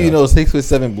 Just so you know,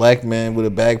 6'7" black man with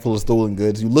a bag full of stolen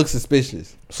goods. You look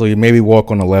suspicious. So you maybe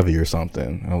walk on a levee or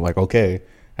something. I'm like, okay,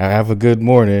 have a good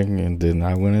morning. And then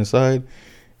I went inside.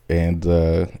 And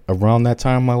around that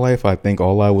time in my life, I think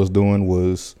all I was doing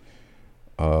was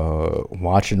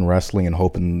watching wrestling and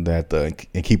hoping that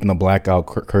and keeping the blackout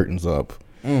curtains up.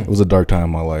 It was a dark time in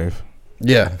my life.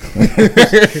 Yeah.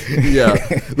 Yeah.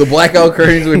 The blackout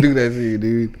curtains would do that to you,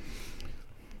 dude.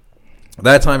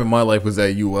 That time in my life was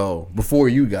at UL. Before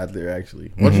you got there,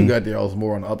 actually. Once you got there, I was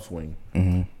more on the upswing.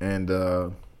 And,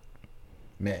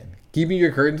 man, keeping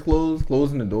your curtains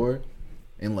closing the door,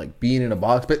 and, like, being in a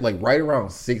box, but, like, right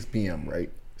around 6 p.m., right?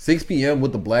 6 p.m.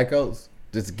 with the blackouts,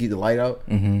 just to keep the light out.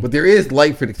 But there is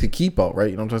light to keep out,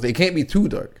 right? You know what I'm trying to say? It can't be too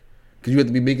dark, because you have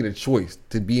to be making a choice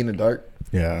to be in the dark.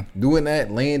 Yeah. Doing that,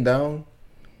 laying down,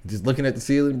 just looking at the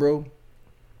ceiling, bro,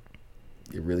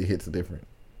 it really hits different.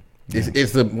 Yeah.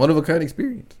 It's a one-of-a-kind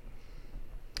experience.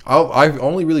 I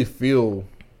only really feel,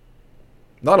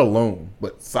 not alone,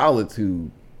 but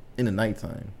solitude in the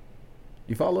nighttime.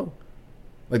 You follow?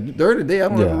 Like, during the day, I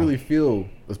don't ever really feel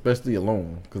especially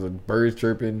alone, because of birds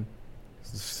chirping,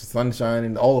 sun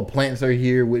shining, all the plants are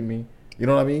here with me. You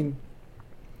know what I mean?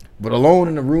 But alone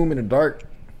in the room in the dark,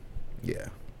 yeah,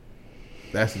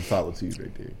 that's some solitude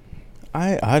right there.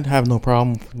 I'd have no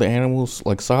problem with the animals.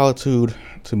 Like, solitude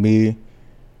to me,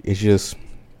 it's just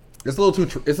it's a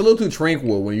little too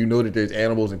tranquil when you know that there's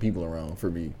animals and people around. For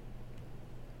me,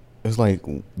 it's like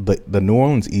the New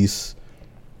Orleans East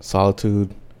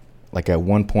solitude. Like, at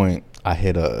one point, I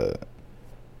hit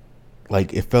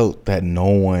like it felt that no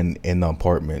one in the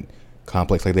apartment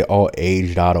complex, like they all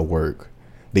aged out of work.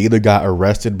 They either got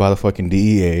arrested by the fucking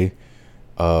DEA.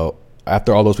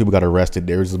 After all those people got arrested,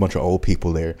 there was just a bunch of old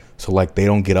people there. So like they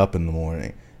don't get up in the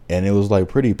morning, and it was like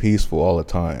pretty peaceful all the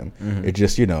time. It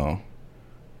just, you know,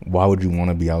 why would you want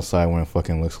to be outside when it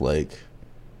fucking looks like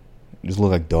just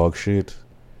look like dog shit?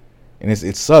 And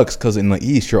it sucks because in the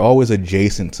East you're always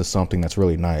adjacent to something that's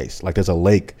really nice. Like there's a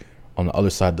lake on the other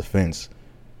side of the fence,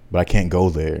 but I can't go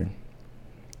there.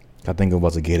 I think it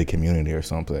was a gated community or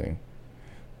something.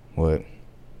 But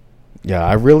yeah,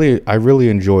 I really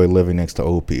enjoy living next to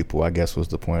old people, I guess was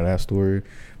the point of that story,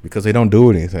 because they don't do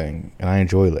anything, and I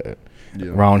enjoy that.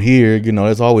 Yeah. Around here, you know,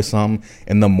 there's always something.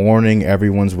 In the morning,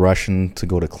 everyone's rushing to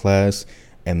go to class.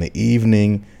 And the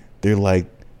evening, they're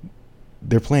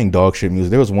playing dog shit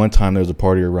music. There was one time there was a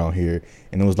party around here,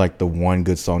 and it was like the one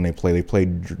good song they played. They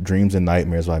played Dreams and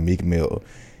Nightmares by Meek Mill.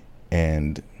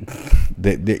 And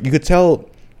you could tell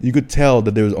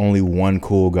that there was only one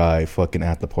cool guy fucking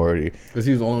at the party. Because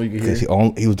he was the only one you could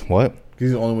hear? He was what? He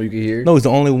was the only one you could hear? No, he's the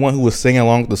only one who was singing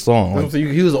along with the song. Like, so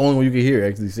he was the only one you could hear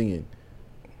actually singing?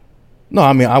 No,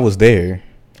 I mean, I was there.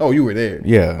 Oh, you were there?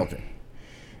 Yeah. Okay.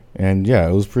 And yeah,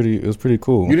 it was pretty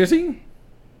cool. You didn't sing?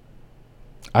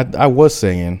 I was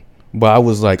singing, but I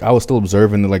was still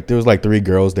observing. Like there was like 3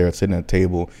 girls there sitting at a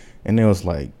table, and it was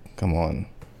like, come on.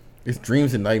 It's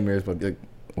Dreams and Nightmares, but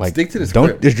like stick to the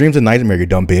script. It's Dreams and Nightmares, you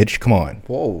dumb bitch. Come on.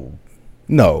 Whoa.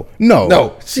 No.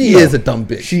 She is a dumb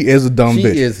bitch. She is a dumb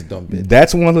bitch. She is a dumb bitch.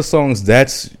 That's one of the songs.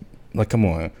 That's like, come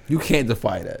on. You can't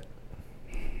defy that.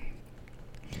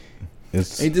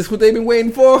 Ain't this what they've been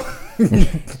waiting for?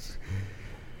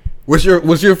 What's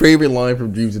your favorite line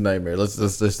from Dreams and Nightmares?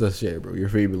 Let's share, bro. Your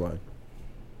favorite line.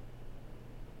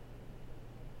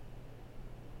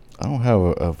 I don't have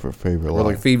a favorite line.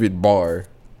 Or like favorite bar.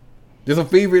 There's a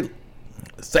favorite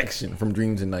section from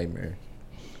Dreams and Nightmares.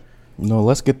 No,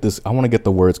 let's get this. I want to get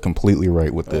the words completely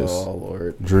right with this. Oh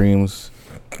Lord. Dreams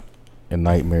and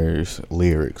Nightmares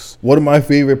lyrics. One of my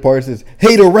favorite parts is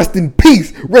 "Hater, rest in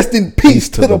peace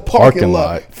to the parking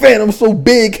lot. Phantom so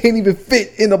big can't even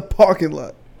fit in a parking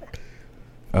lot."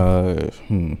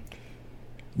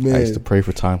 Man. I used to pray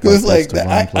for time. Cause like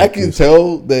I can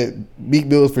tell that Meek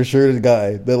Mill is for sure the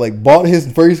guy that like bought his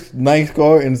first nice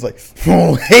car and it's like,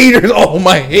 oh, haters, oh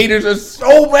my haters are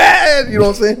so mad. You know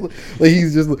what I'm saying? Like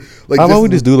he's just like. How about we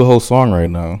just do the whole song right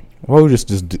now? Why don't we just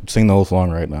sing the whole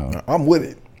song right now? I'm with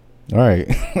it. All right,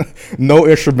 no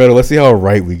instrumental. Let's see how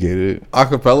right we get it.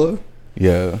 Acapella.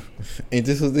 Yeah. Ain't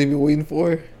this what they've been waiting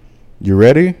for? You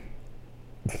ready?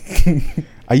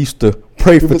 I used to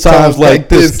pray for times like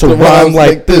this, to rhyme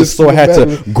like this, so I had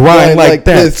to grind like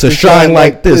that, to shine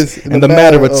like this. In the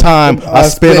matter of time, I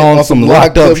spent on some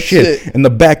locked up shit in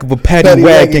the back of a paddy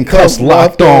wagon, cuffs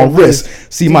locked on wrists.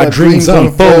 See my dreams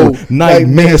unfold,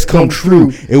 nightmares come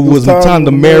true. It was time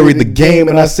to marry the game,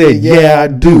 and I said, yeah, I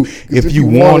do. If you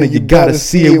want it, you gotta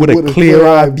see it with a clear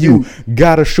eye view.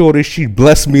 Gotta show that she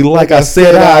blessed me like I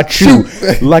said I chew.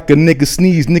 Like a nigga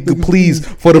sneeze, nigga please,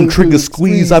 for them triggers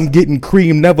squeeze. I'm getting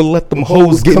cream, never let them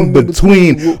hoes get in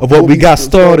between of what we got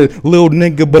started. Little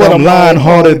nigga, but I'm lying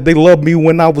hearted. They loved me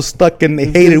when I was stuck and they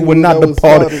hated when I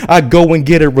departed. I go and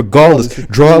get it regardless.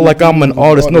 Draw it like I'm an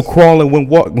artist. No crawling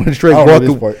when straight walking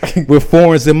with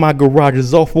foreigns in my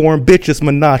garages. All foreign bitches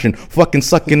menaging, fucking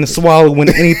sucking and swallowing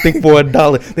anything for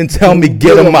 $1. Then tell me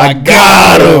get 'em, I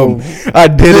got 'em. I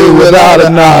did it without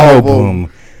an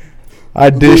album. I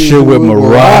did shit with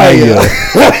Mariah.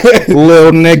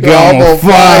 Little nigga, I'm on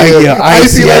fire.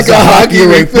 Icy like a hockey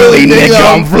rink, Philly nigga,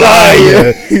 I'm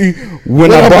flyer.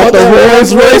 When I bought the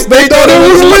Rolls Royce, they thought it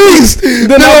was leased.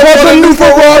 Then I bought the new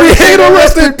Ferrari. Hater,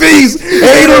 rest in peace.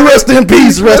 Hater, rest in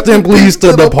peace. Rest in peace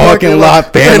to the parking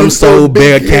lot. Phantom so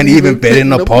big, I can't even fit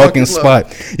in a parking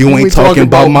spot. You ain't talking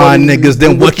about my niggas,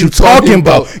 then what you talking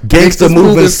about? Gangsta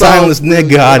moving silence,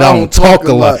 nigga, I don't talk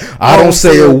a lot. I don't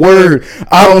say a word.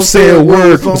 I don't say a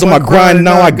word. So my grind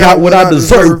now, I got what I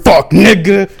deserve. Fuck,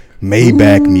 nigga.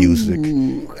 Maybach music.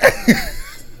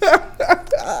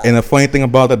 And the funny thing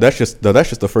about that's just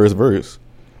the first verse.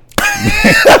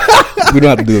 We don't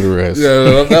have to do the rest.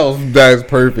 Yeah, that's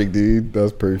perfect, dude.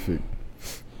 That's perfect.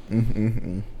 Yeah,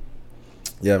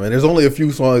 man. There's only a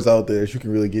few songs out there that you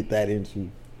can really get that into.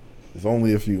 There's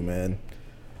only a few, man.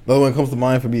 Another one that comes to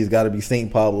mind for me has got to be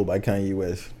Saint Pablo by Kanye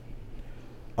West.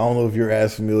 I don't know if you're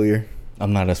as familiar.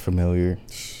 I'm not as familiar.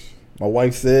 My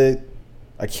wife said,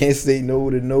 I can't say no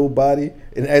to nobody,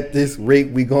 and at this rate,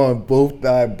 we gonna both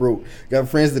die broke. Got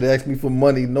friends that ask me for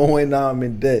money, knowing now I'm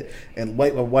in debt, and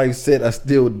like my wife said, I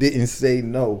still didn't say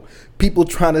no. People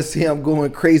trying to say I'm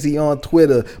going crazy on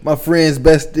Twitter. My friend's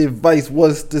best advice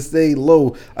was to stay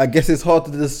low. I guess it's hard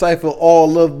to decipher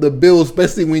all of the bills,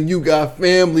 especially when you got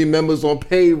family members on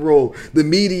payroll. The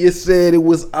media said it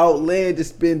was outlandish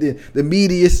spending. The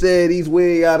media said he's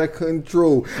way out of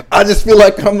control. I just feel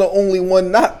like I'm the only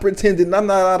one not pretending I'm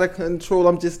not out of control.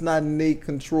 I'm just not in a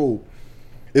control.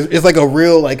 It's like a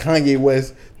real like Kanye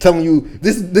West telling you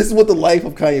this is what the life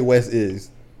of Kanye West is.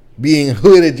 Being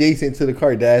hood adjacent to the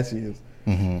Kardashians.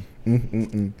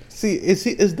 Mm-hmm. See,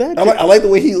 is that? I like the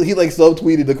way he like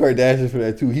subtweeted the Kardashians for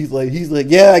that too. He's like,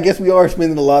 yeah, I guess we are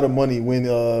spending a lot of money when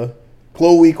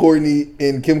Khloe, Kourtney,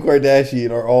 and Kim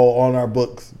Kardashian are all on our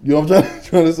books. You know what I'm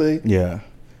trying to say? Yeah.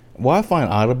 What I find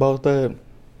odd about that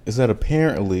is that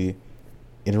apparently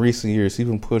in recent years he's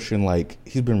been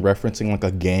referencing like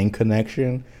a gang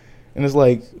connection, and it's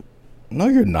like, no,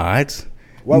 you're not.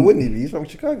 Why wouldn't he be? He's from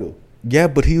Chicago. Yeah,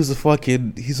 but he's a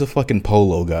fucking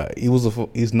polo guy. He's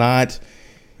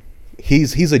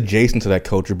adjacent to that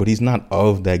culture, but he's not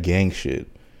of that gang shit.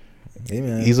 Hey,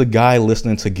 man. He's a guy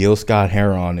listening to Gil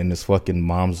Scott-Heron in his fucking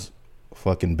mom's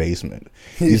fucking basement.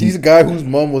 He's a guy whose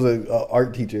mom was an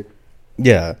art teacher.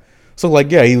 Yeah. So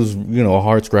like, yeah, he was, a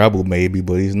hard Scrabble maybe,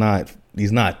 but he's not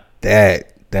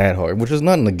that hard, which is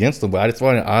nothing against him, but I just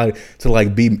find it odd to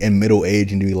like be in middle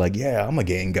age and be like, yeah, I'm a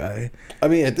gang guy. I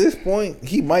mean, at this point,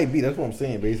 he might be. That's what I'm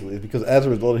saying, basically. It's because as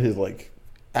a result of his like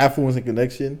affluence and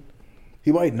connection,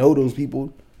 he might know those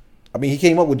people. I mean, he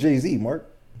came up with Jay-Z, Mark.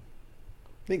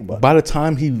 Think about it. By the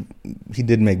time he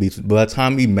did make beats, by the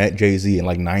time he met Jay-Z in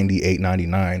like 98,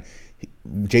 99,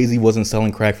 Jay-Z wasn't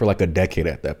selling crack for like a decade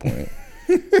at that point.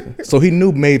 So he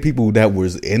knew maybe people that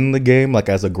was in the game, like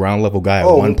as a ground level guy at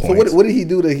one point. So what did he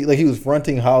do? He was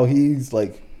fronting how he's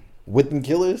like with them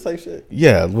killers type shit.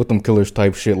 Yeah, with them killers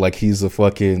type shit. Like he's a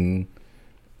fucking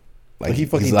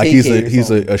he's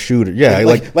a shooter. Yeah,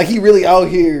 like he really out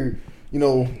here,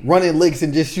 running licks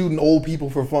and just shooting old people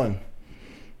for fun.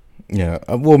 Yeah,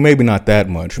 well, maybe not that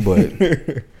much,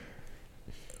 but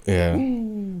yeah.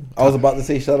 I was about to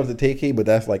say shout out to TK, but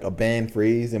that's like a banned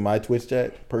phrase in my Twitch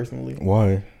chat personally.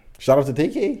 Why? Shout out to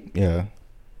TK? Yeah.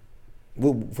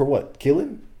 Well, for what?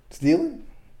 Killing? Stealing?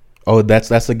 Oh,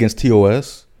 that's against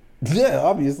TOS? Yeah,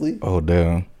 obviously. Oh,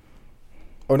 damn.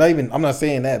 Or not even, I'm not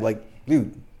saying that. Like,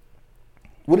 dude,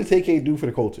 what did TK do for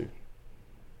the culture?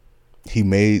 He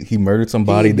murdered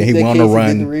somebody, then he went on a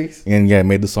run, and yeah,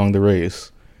 made the song The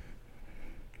Race.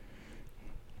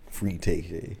 Free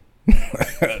TK.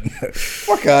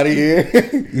 Fuck out of here.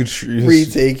 Free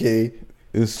TK.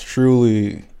 It's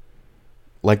truly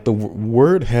like the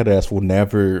word head ass will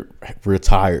never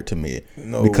retire to me.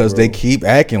 No, because they keep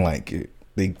acting like it.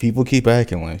 People keep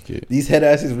acting like it. These head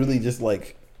asses really just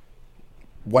like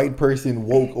white person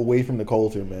woke away from the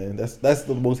culture, man. That's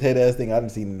the most head ass thing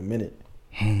I've seen in a minute.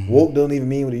 Woke don't even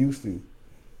mean what it used to.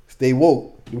 Stay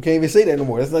woke. You can't even say that no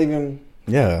more. That's not even.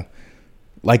 Yeah.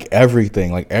 Like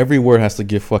everything, like every word has to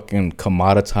get fucking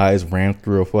commoditized, ran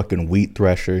through a fucking wheat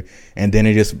thresher, and then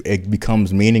it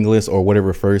becomes meaningless, or what it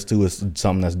refers to as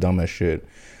something that's dumb as shit.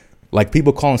 Like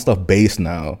people calling stuff based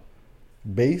now.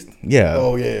 Based? Yeah.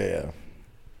 Oh yeah.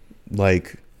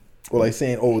 Like, or like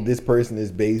saying, oh, this person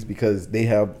is based because they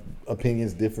have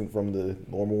opinions different from the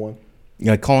normal one.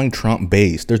 Yeah, calling Trump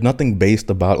based. There's nothing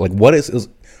based about like what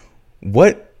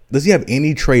does he have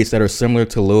any traits that are similar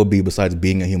to Lil B besides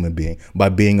being a human being by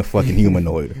being a fucking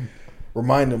humanoid?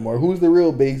 Remind him more. Who's the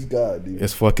real base god, dude?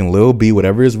 It's fucking Lil B,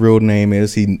 whatever his real name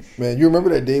is. Man, you remember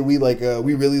that day we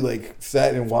really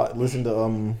sat and listened to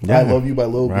I Love You by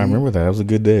Lil B? I remember that. It was a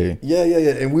good day. Yeah.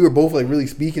 And we were both like really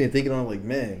speaking and thinking on like,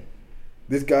 man,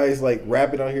 this guy's like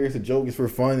rapping out here. It's a joke. It's for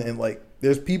fun. And like,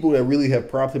 there's people that really have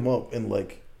propped him up and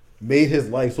like made his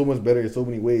life so much better in so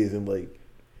many ways. And like,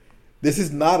 this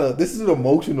is an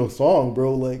emotional song,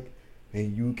 bro. Like,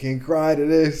 and you can cry to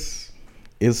this.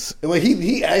 And like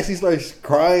he actually starts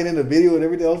crying in the video and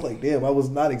everything. I was like, damn, I was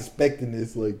not expecting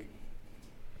this. Like,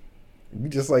 you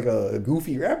just like a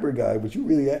goofy rapper guy, but you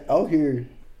really out here,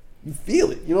 you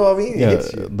feel it. You know what I mean? Yeah,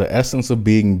 the essence of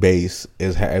being bass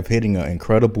is hitting an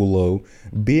incredible low,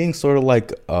 being sort of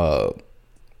like not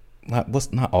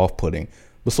off-putting,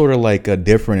 but sort of like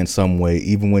different in some way,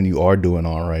 even when you are doing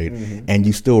all right, and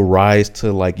you still rise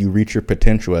to like you reach your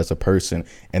potential as a person,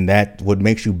 and that what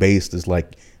makes you based is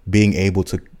like being able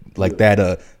to like that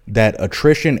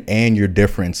attrition and your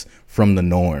difference from the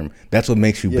norm. That's what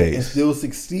makes you based. And still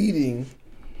succeeding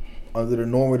under the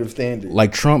normative standard.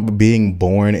 Like Trump being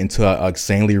born into an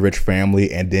insanely rich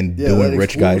family and then doing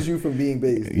rich guys. That excludes you from being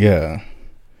based. Yeah.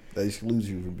 That excludes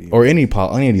you from being or any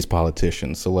of these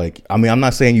politicians. So like, I mean, I'm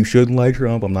not saying you shouldn't like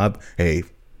Trump. I'm not. Hey,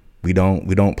 we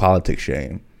don't politics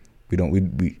shame. We don't.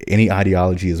 We any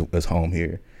ideology is home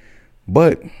here.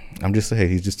 But I'm just saying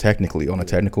he's just technically on a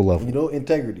technical level. You know,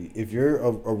 integrity. If you're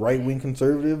a right wing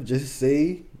conservative, just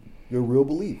say your real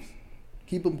beliefs.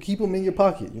 Keep them in your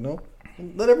pocket. You know,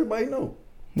 and let everybody know.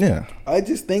 Yeah. I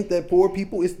just think that poor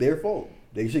people, it's their fault.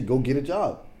 They should go get a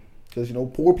job because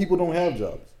poor people don't have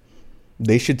jobs.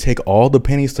 They should take all the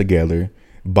pennies together,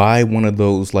 buy one of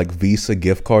those like Visa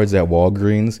gift cards at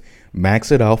Walgreens,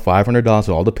 max it out $500 with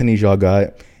all the pennies y'all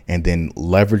got, and then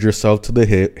leverage yourself to the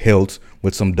hilt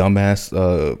with some dumbass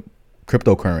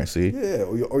cryptocurrency. Yeah,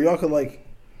 or y'all could like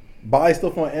buy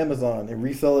stuff on Amazon and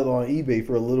resell it on eBay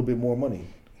for a little bit more money.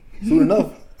 Soon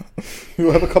enough,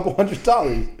 you'll have a couple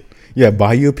 $100. Yeah,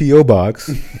 buy you a P.O. box,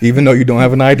 even though you don't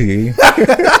have an ID.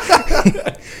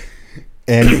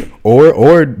 And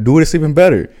or do this even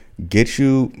better. Get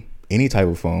you any type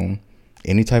of phone,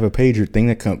 any type of pager, thing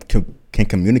that can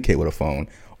communicate with a phone.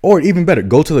 Or even better,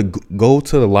 go to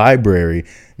the library,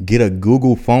 get a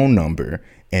Google phone number,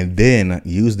 and then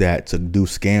use that to do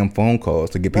scam phone calls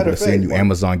to get people to send you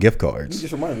Amazon gift cards. You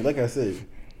just remind me, like I said,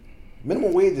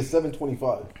 minimum wage is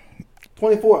 $7.25.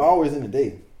 24 hours in a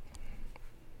day.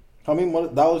 How many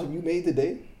dollars have you made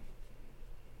today?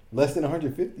 Less than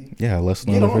 150. Yeah, less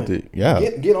than 150. Yeah,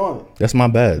 get on it. That's my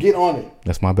bad. Get on it.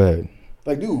 That's my bad.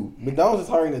 Like, dude, McDonald's is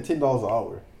hiring at $10 an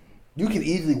hour. You can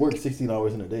easily work 16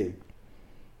 hours in a day.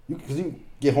 Because you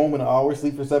get home in an hour,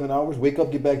 sleep for 7 hours, wake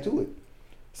up, get back to it.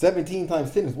 17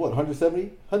 times 10 is what?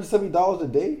 $170 a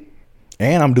day.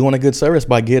 And I'm doing a good service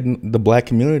by getting the black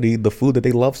community the food that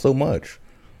they love so much.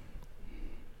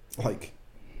 Like,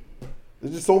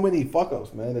 there's just so many fuck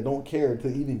ups, man, that don't care to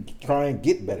even try and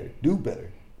get better, do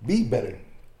better, be better.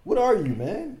 What are you,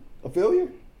 man? A failure?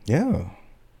 Yeah.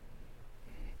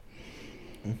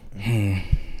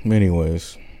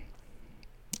 Anyways,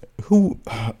 who?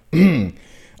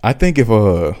 I think if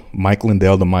Mike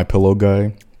Lindell, the My Pillow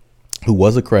guy, who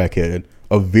was a crackhead,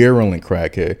 a virulent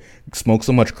crackhead, smoked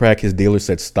so much crack his dealer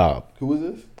said stop. Who is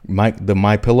this? Mike, the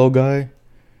My Pillow guy.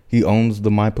 He owns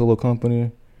the My Pillow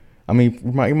company. I mean,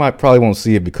 you might probably won't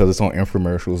see it because it's on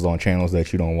infomercials on channels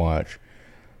that you don't watch.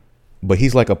 But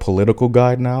he's like a political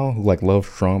guy now who like loves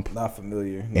Trump. Not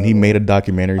familiar. And he made a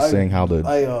documentary saying how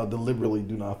I deliberately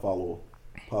do not follow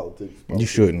politics. You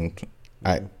shouldn't.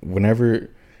 Whenever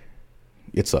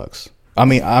it sucks. I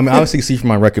mean, obviously see from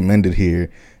my recommended here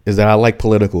is that I like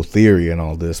political theory and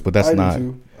all this, but that's not. I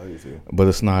do too. But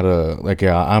it's not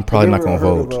I'm probably not gonna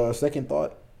vote. Of, Second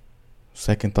Thought.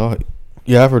 Second Thought.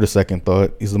 Yeah, I've heard of Second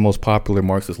Thought. He's the most popular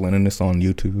Marxist-Leninist on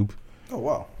YouTube. Oh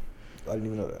wow, I didn't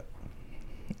even know that.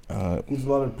 There's a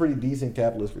lot of pretty decent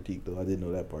capitalist critique, though. I didn't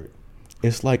know that part.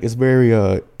 It's like it's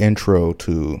very intro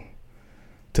to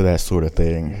that sort of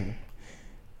thing.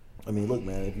 Mm-hmm. I mean, look,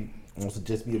 man, if you want to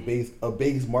just be a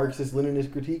base Marxist-Leninist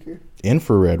critiquer,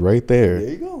 Infrared right there. There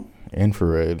you go.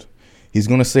 Infrared. He's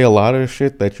gonna say a lot of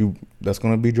shit that's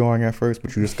gonna be jarring at first,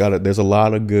 but you just gotta. There's a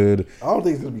lot of good. I don't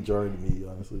think it's gonna be jarring to me,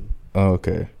 honestly. Oh,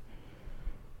 okay.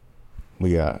 But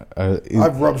yeah,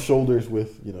 I've rubbed shoulders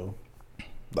with the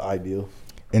ideal.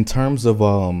 In terms of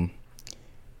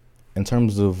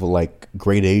like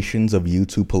gradations of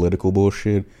YouTube political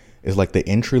bullshit, is like the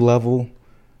entry level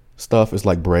stuff is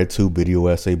like BreadTube video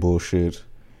essay bullshit.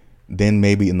 Then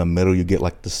maybe in the middle you get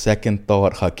like the Second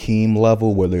Thought Hakeem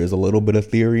level where there's a little bit of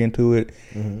theory into it.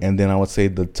 Mm-hmm. And then I would say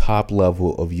the top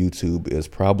level of YouTube is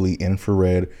probably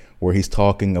Infrared, where he's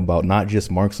talking about not just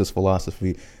Marxist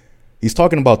philosophy. He's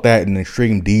talking about that in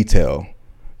extreme detail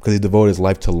because he devoted his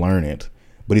life to learn it.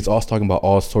 But he's also talking about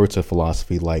all sorts of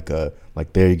philosophy, like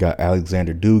there you got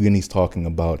Alexander Dugin. He's talking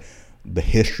about the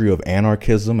history of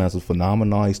anarchism as a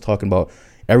phenomenon. He's talking about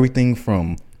everything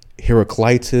from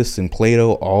Heraclitus and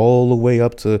Plato all the way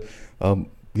up to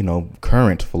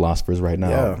current philosophers right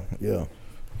now. Yeah.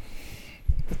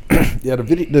 Yeah,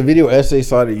 the video essay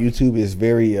side of YouTube is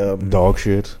very dog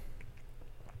shit.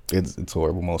 It's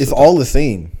horrible. It's all the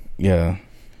same. Yeah.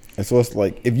 And so it's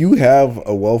like, if you have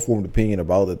a well-formed opinion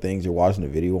about the things you're watching the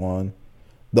video on,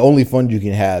 the only fun you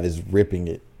can have is ripping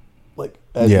it, like,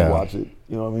 as you watch it.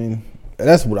 You know what I mean? And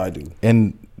that's what I do.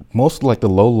 And most like the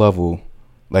low level,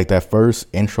 like that first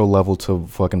intro level to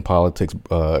fucking politics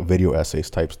video essays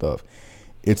type stuff,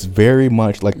 it's very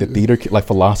much like the theater, like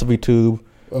Philosophy Tube,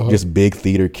 just big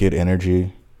theater kid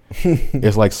energy.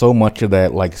 It's like so much of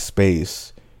that like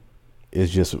space is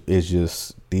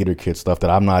just theater kid stuff that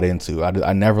I'm not into.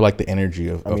 I never like the energy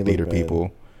of theater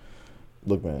people.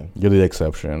 Look, man, you're the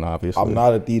exception, obviously. I'm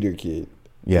not a theater kid.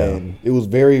 Yeah, and it was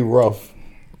very rough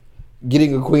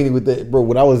getting acquainted with that, bro.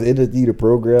 When I was in the theater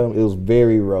program, it was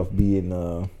very rough being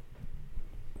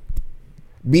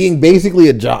basically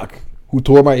a jock who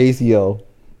tore my ACL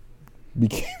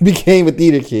became a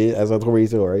theater kid, as I told you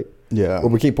so, right? Yeah. Or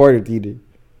became part of theater,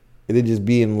 and then just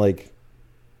being like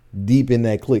deep in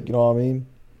that clique. You know what I mean?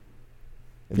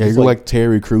 And Yeah, just you're like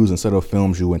Terry Crews. Instead of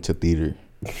films, you went to theater.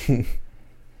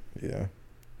 Yeah.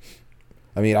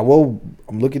 I mean,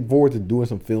 I'm looking forward to doing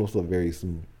some film stuff very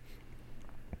soon.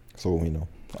 So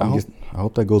I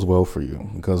hope that goes well for you,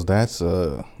 because that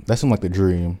seemed like the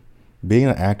dream. Being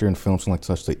an actor in film seems like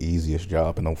such the easiest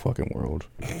job in the fucking world,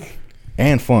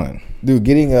 and fun. Dude,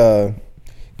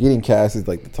 getting cast is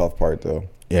like the tough part though.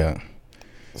 Yeah.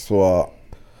 So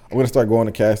I'm gonna start going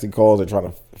to casting calls and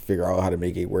trying to figure out how to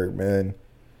make it work, man.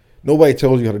 Nobody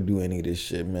tells you how to do any of this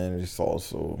shit, man. It's all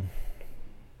so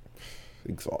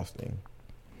exhausting.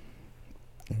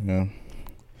 Yeah.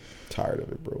 Tired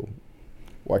of it, bro.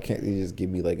 Why can't they just give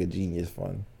me like a Genius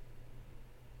fund?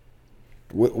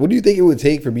 What do you think it would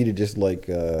take for me to just like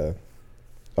I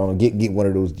don't know, get one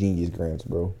of those Genius grants,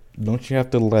 bro? Don't you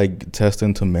have to like test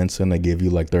into Mensa and they give you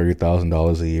like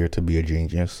 $30,000 a year to be a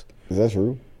genius? Is that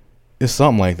true? It's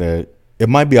something like that. It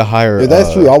might be a higher. If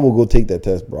that's true, I will go take that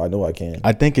test, bro. I know I can.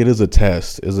 I think it is a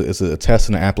test. It's a test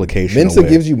and an application. Mensa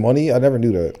gives you money? I never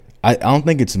knew that. I don't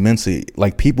think it's Mensa.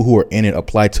 Like, people who are in it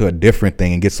apply to a different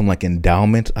thing and get some like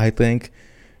endowment, I think,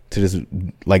 to just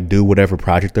like do whatever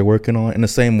project they're working on. In the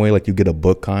same way, like you get a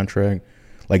book contract.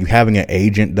 Like, having an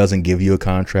agent doesn't give you a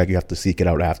contract. You have to seek it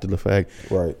out after the fact.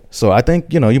 Right. So I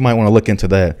think, you might want to look into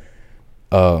that.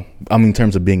 In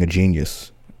terms of being a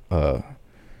genius.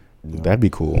 That'd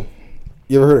be cool.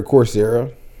 You ever heard of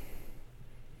Coursera?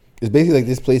 It's basically like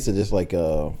this place that just like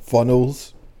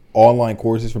funnels online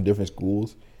courses from different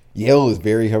schools. Yale is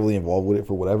very heavily involved with it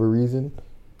for whatever reason.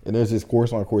 And there's this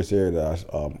course on Coursera that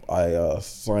I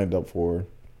signed up for.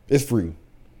 It's free.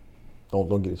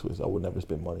 Don't get it twisted. I would never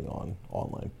spend money on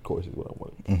online courses when I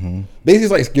want. Mm-hmm. Basically,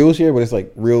 it's like Skillshare, but it's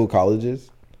like real colleges.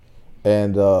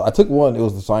 And I took one. It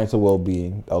was the Science of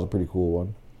Wellbeing. That was a pretty cool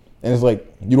one. And it's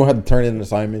like you don't have to turn in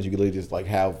assignments. You can literally just like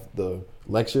have the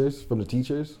lectures from the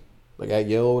teachers, like at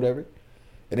Yale or whatever.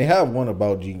 And they have one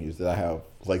about genius that I have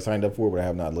like signed up for, but I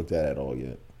have not looked at all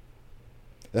yet.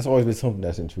 That's always been something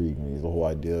that's intrigued me, is the whole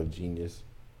idea of genius.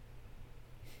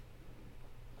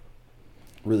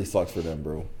 Really sucks for them,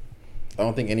 bro. I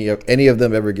don't think any of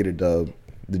them ever get a dub,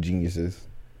 the geniuses.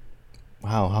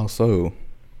 Wow, how so?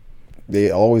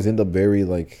 They always end up very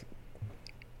like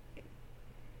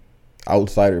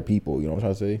outsider people, you know what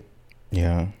I'm trying to say?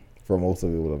 Yeah. For most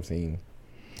of it, what I'm seeing.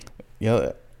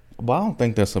 Yeah, but I don't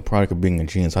think that's a product of being a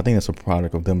genius. I think that's a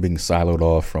product of them being siloed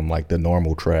off from like the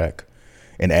normal track.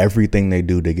 And everything they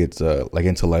do, they get like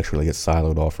intellectually get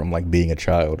siloed off from like being a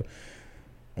child.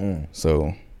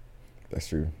 So that's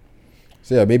true.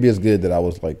 So yeah, maybe it's good that I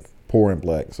was like poor and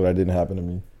black, so that didn't happen to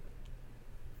me.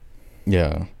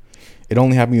 Yeah, it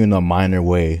only happened in a minor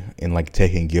way in like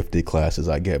taking gifted classes.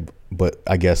 I guess, but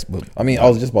I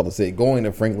was just about to say, going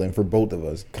to Franklin for both of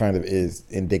us kind of is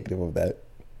indicative of that.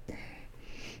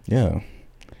 Yeah,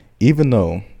 even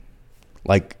though,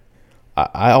 like,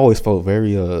 I always felt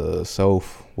very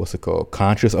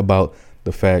conscious about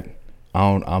the fact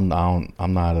I'm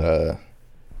not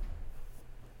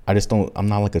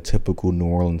like a typical New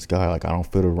Orleans guy. Like, I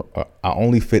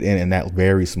only fit in that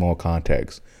very small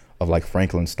context of like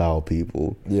Franklin style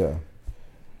people. Yeah.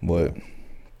 But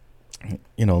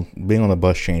being on the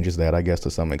bus changes that, I guess,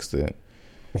 to some extent.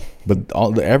 But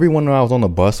everyone that I was on the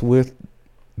bus with,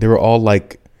 they were all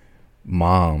like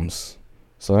moms.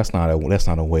 So that's not a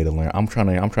way to learn. I'm trying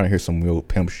to hear some real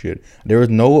pimp shit. There was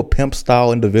no pimp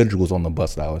style individuals on the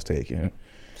bus that I was taking.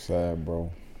 Sad,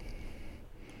 bro.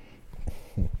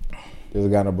 There's a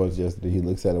guy on the bus yesterday. He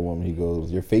looks at a woman. He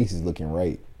goes, "Your face is looking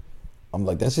right." I'm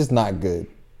like, that's just not good.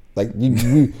 Like, we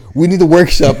need to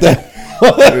workshop that.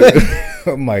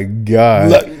 Oh my God.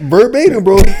 Like, verbatim,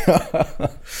 bro.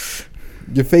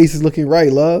 Your face is looking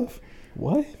right, love.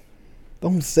 What?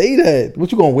 Don't say that.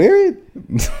 What, you gonna wear it?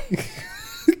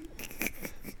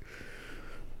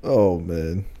 Oh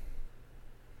man.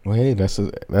 Well, hey, that's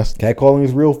catcalling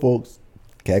is real, folks.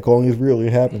 Catcalling is real.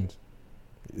 It happens.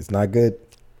 It's not good.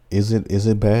 Is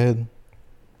it bad?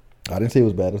 I didn't say it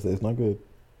was bad. I said it's not good.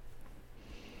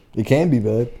 It can be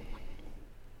bad.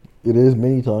 It is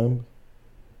many times.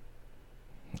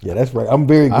 Yeah, that's right. I'm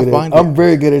very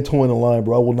good at towing the line,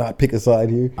 bro. I will not pick a side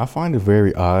here. I find it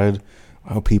very odd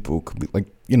how people could be like,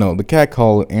 the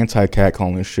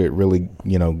anti-catcalling shit really,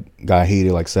 got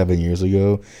heated like 7 years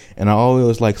ago. And I always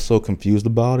was like so confused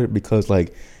about it because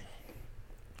like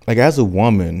as a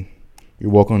woman, you're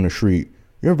walking on the street,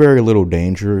 you're in very little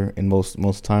danger in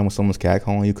most time when someone's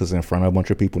catcalling you, because in front of a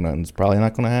bunch of people, nothing's probably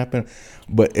not going to happen.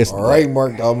 But it's all right,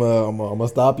 Mark. I'm gonna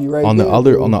stop you right on there,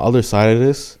 the other side of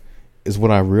this. is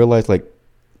what I realized. Like,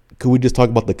 could we just talk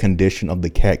about the condition of the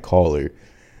cat caller?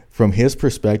 From his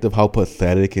perspective, how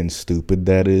pathetic and stupid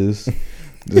that is.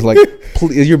 It's like,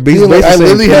 please, you're basically like, I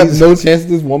literally saying, have no chance with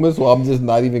this woman, so I'm just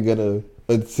not even gonna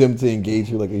attempt to engage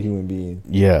her like a human being.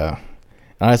 Yeah,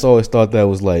 and I just always thought that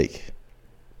was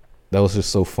just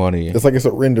so funny. It's like it's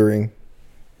a rendering.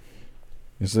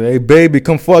 You say, "Hey, baby,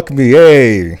 come fuck me.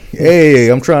 Hey,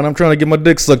 I'm trying to get my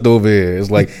dick sucked over here." It's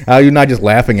like, how are you not just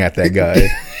laughing at that guy?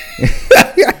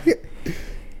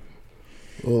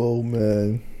 Oh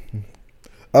man,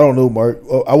 I don't know, Mark.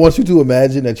 I want you to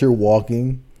imagine that you're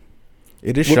walking.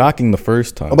 It is shocking the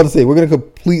first time. I'm about to say we're gonna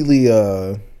completely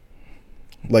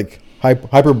like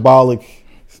hyperbolic.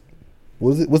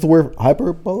 What is it? What's the word?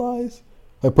 Hyperbolize?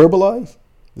 Hyperbolize?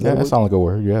 Yeah, that sounds like a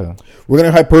word. Yeah, we're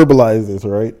gonna hyperbolize this,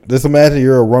 all right? Just imagine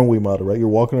you're a runway model, right? You're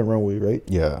walking a runway, right?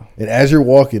 Yeah. And as you're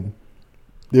walking,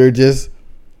 there are just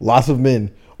lots of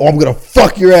men. Oh, I'm gonna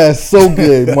fuck your ass so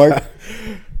good, Mark.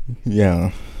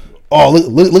 Yeah. Oh,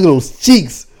 look at those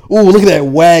cheeks. Ooh, look at that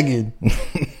wagon.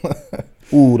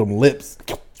 Ooh, them lips.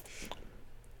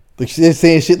 Like she's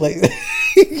saying shit like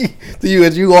to you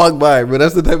as you walk by, but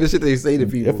that's the type of shit they say to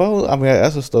people.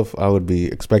 That's the stuff I would be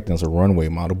expecting as a runway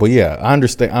model. But yeah, I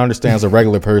understand as a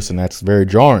regular person, that's very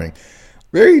jarring.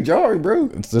 Very jarring, bro.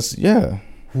 It's just, yeah.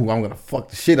 Ooh, I'm gonna fuck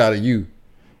the shit out of you.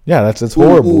 Yeah, it's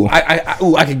horrible.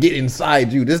 I can get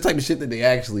inside you. This type of shit that they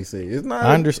actually say. It's not.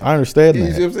 I understand you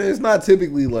that. See what I'm saying? It's not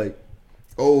typically like,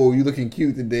 oh, you looking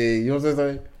cute today. You know what I'm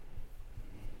saying?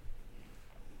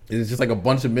 It's just like a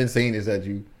bunch of men saying this at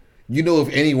you. You know, if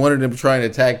any one of them trying to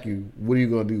attack you, what are you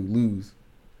gonna do? Lose?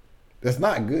 That's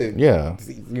not good. Yeah.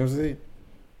 You know what I'm saying?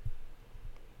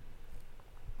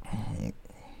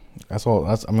 That's all.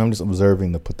 I'm just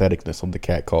observing the patheticness of the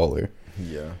cat caller.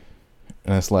 Yeah.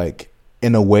 And it's like,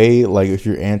 in a way, like if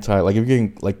you're if you're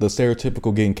getting like the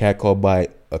stereotypical getting catcalled by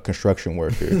a construction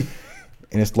worker, and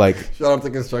it's like, shout out to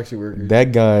construction workers.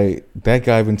 That guy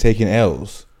been taking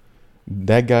L's.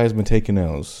 That guy's been taking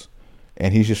L's,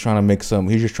 and he's just trying to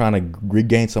he's just trying to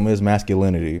regain some of his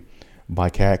masculinity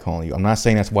by catcalling you. I'm not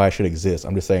saying that's why it should exist.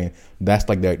 I'm just saying that's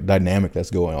like that dynamic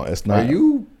that's going on. It's not. Are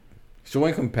you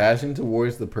showing compassion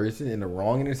towards the person in the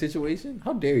wrong in their situation?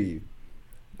 How dare you?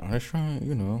 I'm just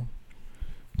trying,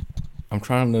 I'm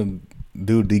trying to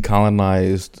do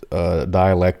decolonized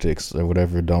dialectics or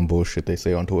whatever dumb bullshit they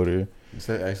say on Twitter. Is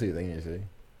that actually a thing you say?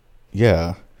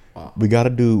 Yeah. Wow. We gotta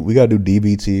do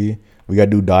DBT. We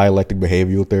gotta do dialectic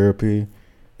behavioral therapy.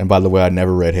 And by the way, I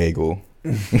never read Hegel.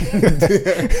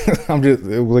 I'm just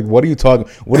like, what are you talking?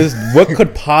 What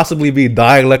could possibly be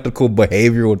dialectical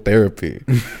behavioral therapy?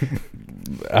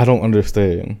 I don't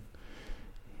understand.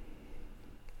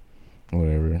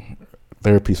 Whatever.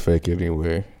 Therapy's fake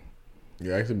anyway.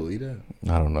 You actually believe that?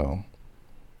 I don't know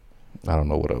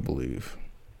what I believe.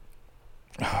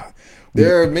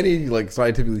 There are many like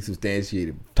scientifically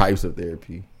substantiated types of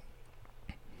therapy.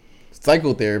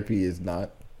 Psychotherapy is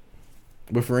not.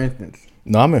 But for instance,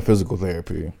 no, I'm in physical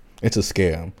therapy. It's a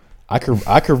scam. I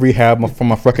could rehab from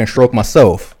my fucking stroke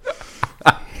myself.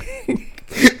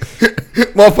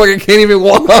 Motherfucker can't even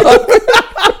walk.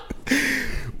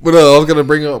 But I was gonna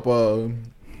bring up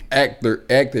act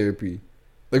therapy.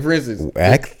 Like for instance,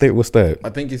 what's that?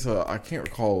 I think it's I can't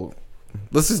recall.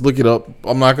 Let's just look it up.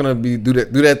 I'm not gonna do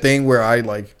that thing where I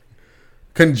like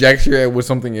conjecture at what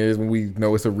something is when we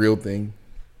know it's a real thing.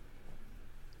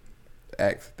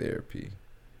 Act therapy.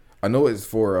 I know it's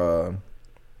for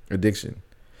addiction,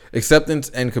 acceptance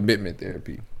and commitment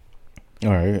therapy.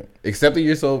 All right. Accepting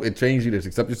yourself, it trains you to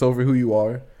accept yourself for who you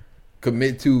are,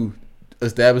 commit to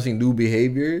establishing new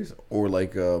behaviors or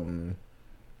like not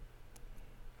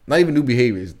even new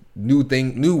behaviors,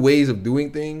 new ways of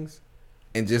doing things,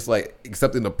 and just like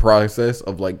accepting the process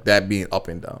of like that being up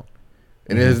and down.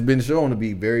 And it has been shown to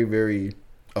be very, very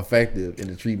effective in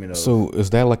the treatment of. So is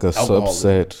that like a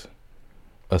subset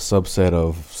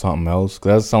of something else? 'Cause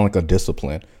that doesn't sound like a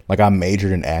discipline. Like I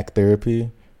majored in act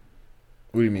therapy.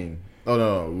 What do you mean? Oh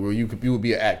no. Well, you would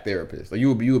be an act therapist. Like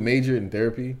you would major in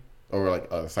therapy or like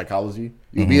psychology.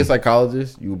 You would be a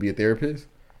psychologist. You would be a therapist,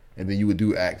 and then you would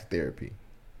do act therapy.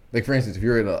 Like for instance, if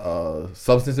you're a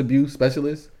substance abuse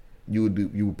specialist, you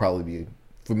would probably be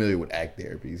familiar with act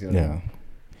therapies. You know? Yeah.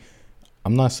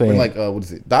 I'm not saying like what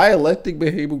is it? Dialectic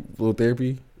behavioral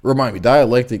therapy. Remind me,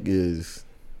 dialectic is.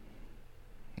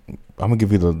 I'm gonna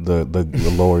give you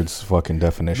the Lord's fucking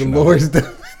definition. The Lord's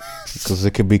definition, because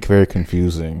it could be very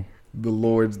confusing. The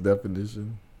Lord's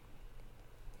definition.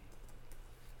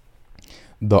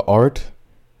 The art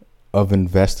of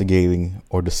investigating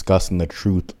or discussing the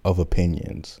truth of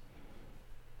opinions.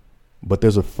 But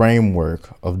there's a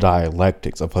framework of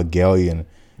dialectics, of Hegelian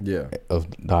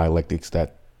of dialectics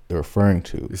that they're referring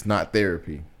to. It's not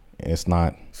therapy. It's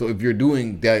not. So if you're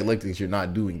doing dialectics, you're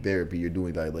not doing therapy. You're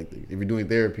doing dialectics. If you're doing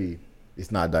therapy,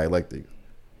 it's not dialectics.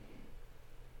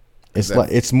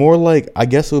 It's more like, I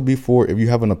guess it would be for if you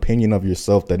have an opinion of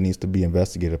yourself that needs to be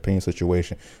investigated, opinion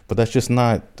situation. But that's just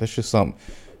something.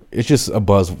 It's just a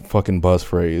fucking buzz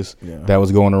phrase that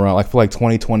was going around. I feel like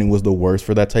 2020 was the worst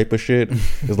for that type of shit.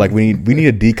 It's like we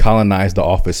need to decolonize the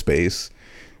office space.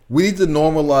 We need to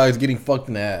normalize getting fucked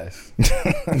in the ass.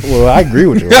 Well, I agree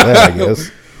with you on that, I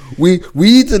guess. We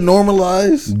need to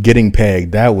normalize getting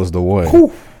pegged. That was the one.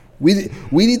 Whew. We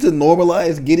need to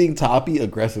normalize getting toppy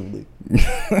aggressively.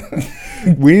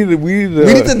 we need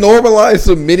to normalize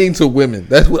submitting to women.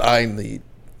 That's what I need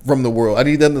from the world. I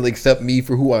need them to accept me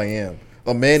for who I am.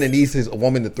 A man that needs a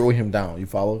woman to throw him down. You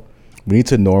follow? We need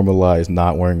to normalize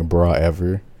not wearing a bra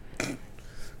ever.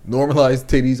 Normalize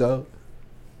titties out.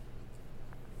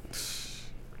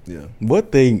 Yeah.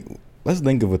 Let's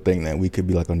think of a thing that we could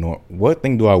be like what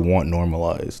thing do I want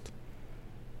normalized?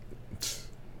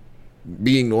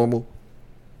 Being normal.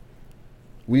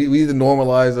 We need to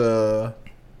normalize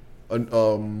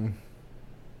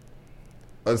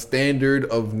a standard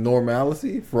of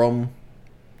normalcy from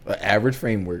an average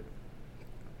framework.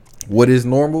 What is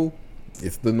normal?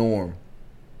 It's the norm.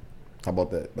 How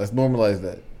about that? Let's normalize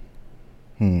that.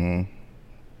 Some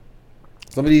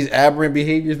of these aberrant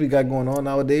behaviors we got going on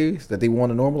nowadays that they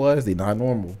want to normalize, they're not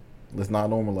normal. Let's not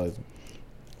normalize them.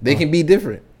 They can be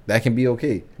different. That can be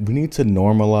okay. We need to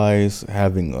normalize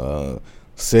having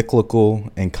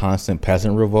cyclical and constant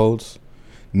peasant revolts.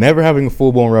 Never having a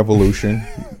full-blown revolution.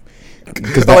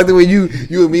 Because I like the way you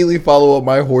immediately follow up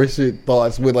my horseshit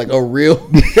thoughts with like a real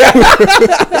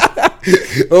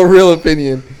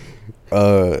opinion.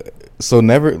 So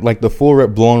never like the full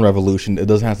blown revolution. It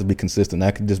doesn't have to be consistent.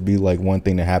 That could just be like one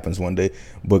thing that happens one day.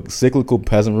 But cyclical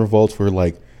peasant revolts for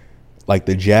like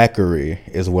the Jacquerie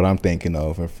is what I'm thinking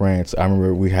of in France. I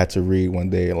remember we had to read one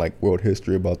day like world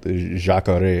history about the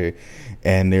Jacquerie,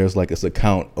 and there's like this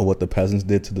account of what the peasants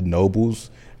did to the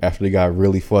nobles after they got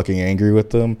really fucking angry with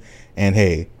them. And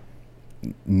hey,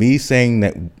 me saying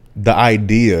that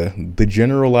the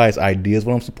generalized idea is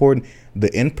what I'm supporting. The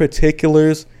in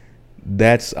particulars,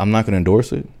 I'm not going to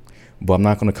endorse it, but I'm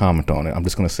not going to comment on it. I'm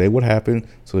just going to say what happened.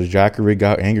 So the Jacquerie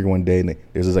got angry one day, and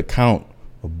there's this account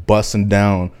of busting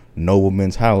down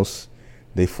nobleman's house.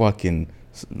 They fucking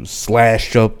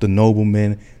slashed up the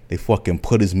nobleman. They fucking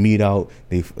put his meat out.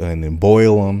 And then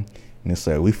boil him. And it's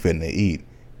like, we finna eat.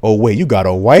 Oh wait, you got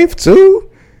a wife too?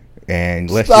 And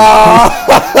let's and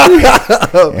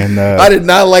I did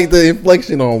not like the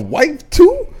inflection on wife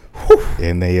too.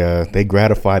 And they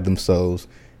gratified themselves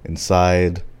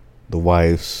inside the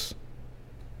wife's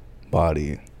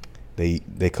body.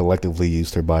 They collectively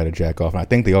used her body to jack off, and I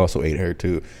think they also ate her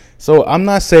too. So I'm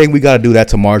not saying we got to do that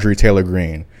to Marjorie Taylor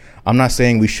Greene. I'm not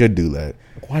saying we should do that.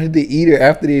 Why did they eat her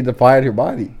after they defied her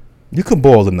body? You could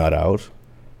boil the nut out.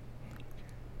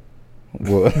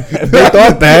 Well, they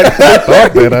thought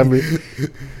that. I mean,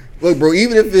 look, bro.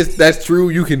 Even if that's true,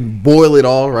 you can boil it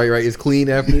all. Right. It's clean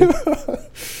after.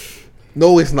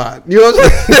 No, it's not. You know what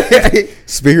I'm saying?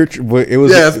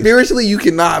 Spiritually, you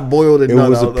cannot boil the nut out. It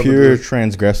was a pure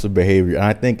transgressive behavior, and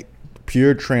I think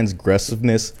pure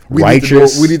transgressiveness, we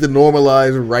need to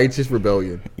normalize righteous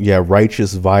rebellion. Yeah,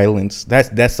 righteous violence.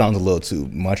 That sounds a little too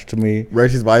much to me.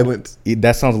 Righteous violence.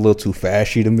 That sounds a little too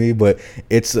fashy to me, but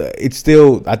it's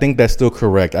still. I think that's still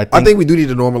correct. I think we do need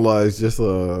to normalize just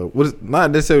what is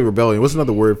not necessarily rebellion. What's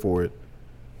another word for it?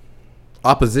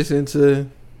 Opposition to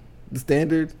the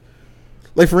standards.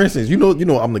 Like for instance, you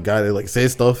know, I'm the guy that like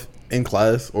says stuff in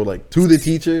class or like to the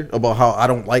teacher about how I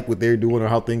don't like what they're doing or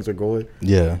how things are going.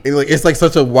 Yeah, and like it's like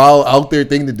such a wild out there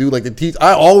thing to do. Like the teach,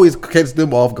 I always catch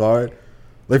them off guard.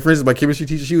 Like for instance, my chemistry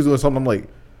teacher, she was doing something. I'm like,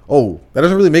 oh, that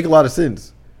doesn't really make a lot of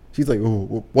sense. She's like,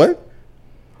 oh, what?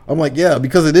 I'm like, yeah,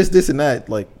 because of this, and that.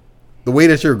 Like the way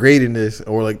that you're grading this,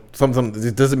 or like something,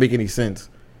 it doesn't make any sense.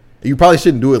 And you probably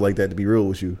shouldn't do it like that. To be real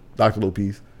with you, Dr.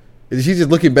 Lopez. And she's just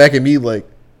looking back at me like,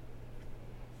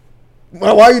 why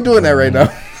are you doing that right now?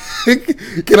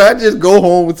 Can I just go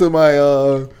home to my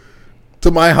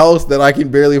house that I can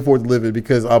barely afford to live in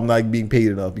because I'm not being paid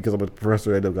enough because I'm a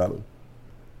professor at Delgado?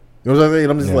 You know what I'm saying?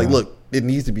 I'm just like, look, it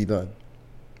needs to be done.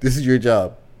 This is your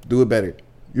job. Do it better.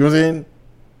 You know what I'm saying?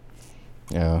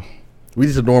 Yeah. We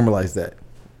need to normalize that.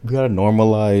 We gotta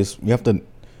normalize. We have to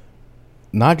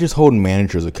not just hold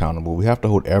managers accountable. We have to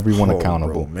hold everyone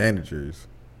accountable. Bro, managers.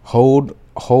 Hold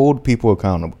people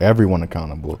accountable. Everyone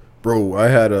accountable. Bro, I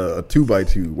had a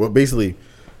 2x2. Well, basically,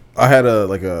 I had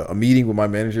a meeting with my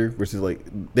manager, which is like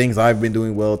things I've been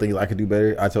doing well, things I could do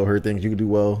better. I tell her things you could do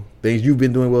well, things you've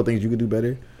been doing well, things you could do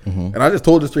better. And I just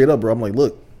told her straight up, bro. I'm like,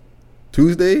 look,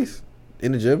 Tuesdays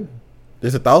in the gym,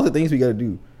 there's 1,000 things we got to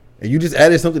do, and you just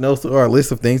added something else to our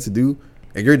list of things to do,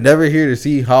 and you're never here to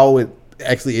see how it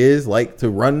actually is like to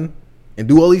run and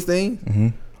do all these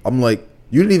things. I'm like,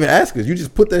 you didn't even ask us. You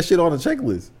just put that shit on a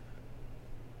checklist.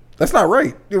 That's not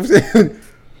right. You know what I'm saying?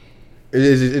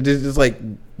 It's just like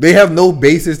they have no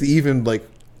basis to even like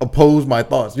oppose my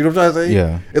thoughts. You know what I'm trying to say?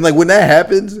 Yeah. And like when that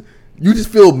happens, you just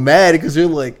feel mad because you're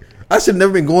like, I should have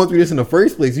never been going through this in the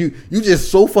first place. You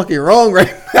just so fucking wrong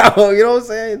right now. You know what I'm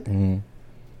saying?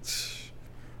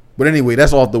 But anyway,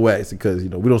 that's off the wax because we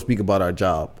don't speak about our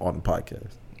job on the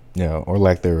podcast. Yeah, or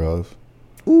lack thereof.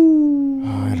 Ooh,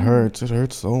 It hurts. It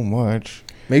hurts so much.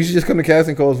 Maybe you should just come to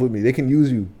casting calls with me. They can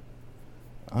use you.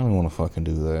 I don't want to fucking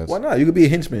do that. Why not? You could be a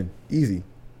henchman. Easy.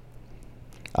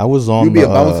 I was on. You be a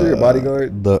bouncer, a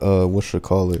bodyguard. The what should I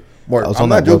call it? Mark, I was I'm on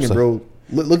not that joking, website. bro.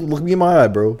 Look me in my eye,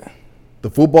 bro. The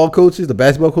football coaches, the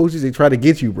basketball coaches, they try to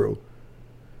get you, bro.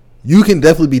 You can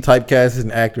definitely be typecast as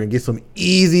an actor and get some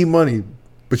easy money,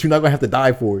 but you're not gonna have to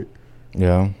die for it.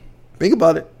 Yeah. Think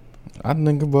about it. I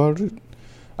think about it.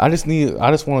 I just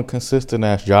want a consistent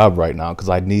ass job right now because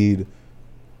I need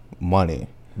money.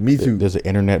 Me too. There's an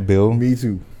internet bill. Me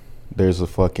too. There's a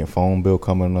fucking phone bill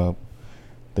coming up.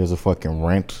 There's a fucking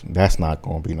rent. That's not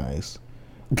gonna be nice.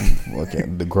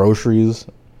 Fucking the groceries.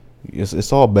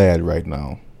 It's all bad right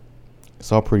now.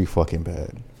 It's all pretty fucking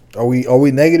bad. Are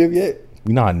we negative yet?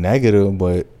 We're not negative,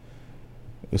 but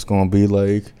it's gonna be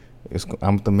like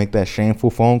I'm gonna make that shameful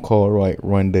phone call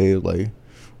one day, like,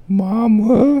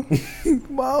 Mama,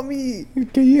 Mommy,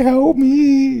 can you help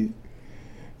me?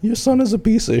 Your son is a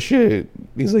piece of shit.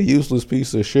 He's a useless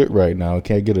piece of shit right now.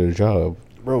 Can't get a job.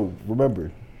 Bro,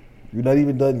 remember, you're not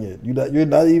even done yet. You're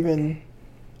not even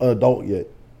an adult yet.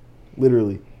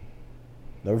 Literally.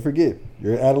 Never forget,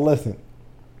 you're an adolescent.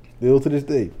 Still to this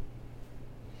day.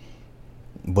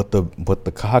 But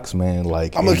the Cox man,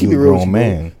 like, I'm gonna keep it real with you,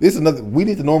 man. This is another. We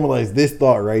need to normalize this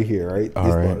thought right here, right? This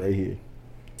thought right here.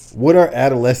 What are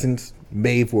adolescents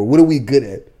made for? What are we good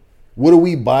at? What are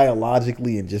we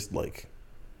biologically and just like?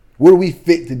 What are we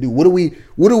fit to do? What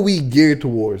are we geared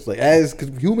towards? Like, because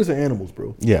humans are animals,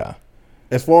 bro. Yeah.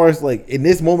 As far as like in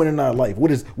this moment in our life,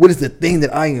 what is the thing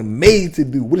that I am made to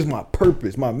do? What is my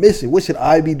purpose, my mission? What should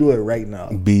I be doing right now?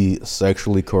 Be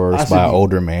sexually coerced by an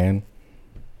older man.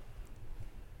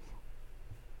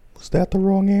 Was that the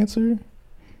wrong answer?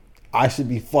 I should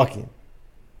be fucking.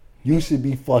 You should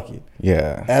be fucking.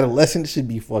 Yeah. Adolescents should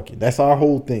be fucking. That's our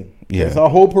whole thing. Yeah. That's our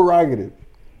whole prerogative.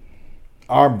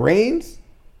 Our brains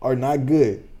are not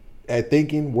good at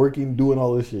thinking, working, doing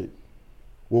all this shit.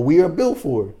 What we are built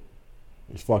for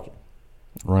is fucking.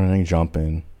 Running and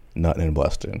jumping, nutting and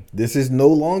busting. This is no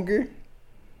longer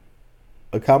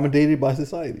accommodated by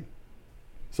society.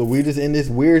 So we're just in this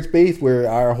weird space where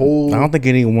our whole... I don't think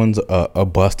anyone's a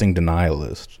busting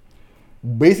denialist.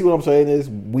 Basically what I'm saying is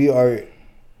we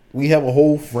have a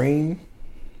whole frame.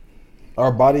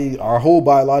 Our body, our whole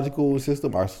biological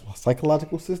system, our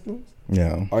psychological systems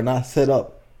are not set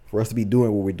up for us to be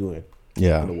doing what we're doing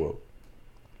in the world.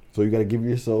 So you got to give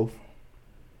yourself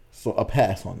a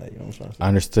pass on that. You know what I'm trying to say? I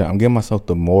understand. I'm giving myself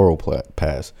the moral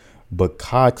pass. But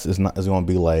Cox is going to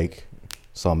be like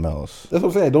something else. That's what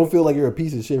I'm saying. Don't feel like you're a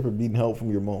piece of shit for needing help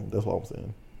from your mom. That's what I'm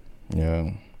saying.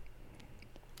 Yeah.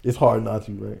 It's hard not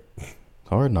to, right? It's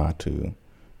hard not to.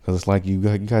 Because it's like you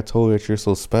got told that you're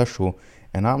so special.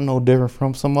 And I'm no different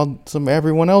from some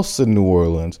everyone else in New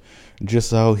Orleans.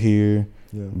 Just out here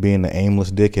being an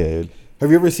aimless dickhead.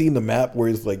 Have you ever seen the map where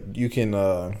it's like you can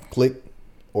click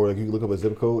or like you can look up a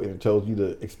zip code and it tells you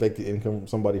the expected income from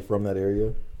somebody from that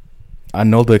area? I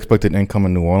know the expected income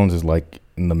in New Orleans is like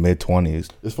in the mid-20s.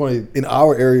 It's funny. In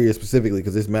our area specifically,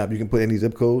 because this map, you can put any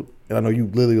zip code. And I know you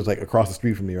literally was like across the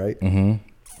street from me, right? Mm-hmm.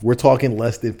 We're talking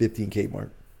less than 15K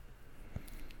mark.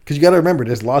 Because you got to remember,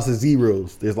 there's lots of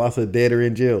zeros. There's lots of dead or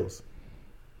in jails.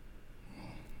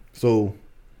 So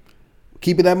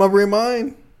keeping that number in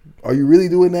mind, are you really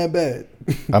doing that bad?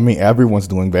 I mean, everyone's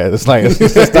doing bad. It's like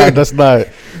that's not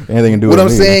anything to do with What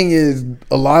I'm me. saying is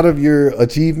a lot of your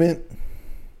achievement,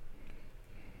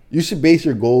 you should base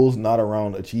your goals not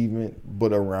around achievement,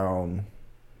 but around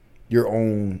your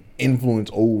own influence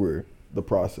over the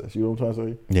process. You know what I'm trying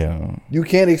to say? Yeah. You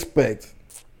can't expect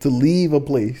to leave a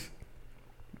place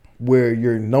where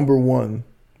your number one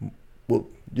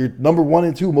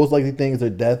and two most likely things are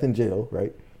death and jail,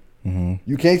 right? Mm-hmm.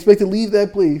 You can't expect to leave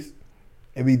that place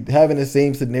and be having the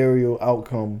same scenario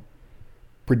outcome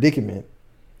predicament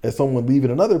as someone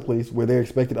leaving another place where their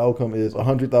expected outcome is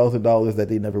 $100,000 that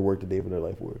they never worked a day of their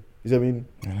life for. You see what I mean?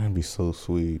 Man, that'd be so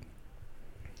sweet.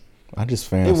 I just It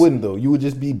fancy. wouldn't though. You would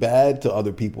just be bad to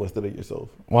other people instead of yourself.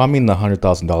 Well, I mean the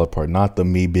 $100,000 part, not the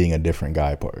me being a different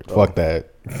guy part. Oh. Fuck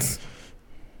that.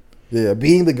 Yeah,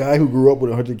 being the guy who grew up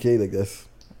with 100K, like it's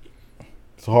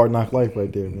a hard knock life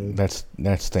right there, man. That's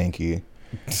stinky.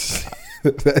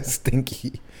 That's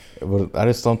stinky. But I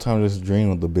just sometimes just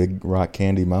dream of the big rock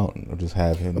candy mountain, or just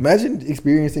have him. Imagine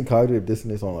experiencing cognitive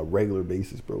dissonance on a regular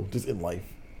basis, bro. Just in life.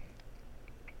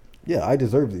 Yeah, I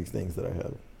deserve these things that I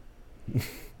have.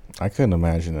 I couldn't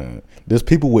imagine that. There's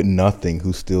people with nothing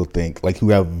who still think, like, who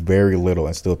have very little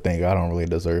and still think, I don't really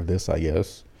deserve this, I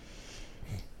guess.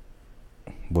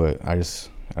 But I just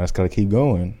gotta keep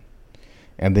going.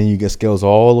 And then you get scales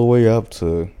all the way up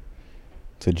to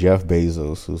Jeff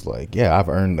Bezos, who's like, yeah, I've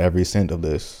earned every cent of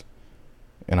this.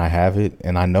 And I have it,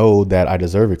 and I know that I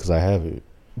deserve it because I have it.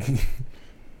 And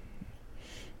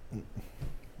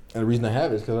the reason I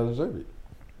have it is because I deserve it.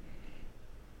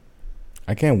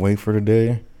 I can't wait for the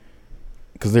day,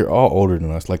 because they're all older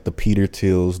than us, like the Peter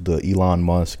Thiels, the Elon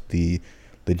Musk, the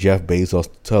Jeff Bezos,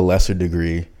 to a lesser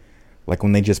degree. Like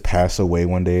when they just pass away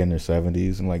one day in their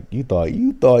 70s, and like you thought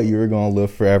you were gonna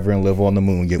live forever and live on the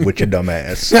moon, get with your dumb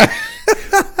ass.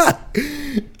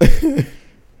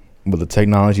 But the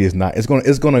technology is not.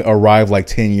 It's gonna arrive like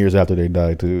 10 years after they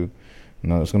die too.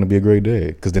 No, it's gonna be a great day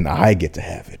because then I get to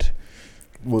have it.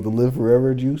 Well, the live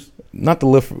forever juice. Not the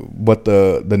live, but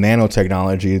the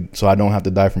nanotechnology, so I don't have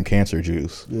to die from cancer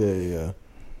juice. Yeah.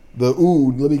 Let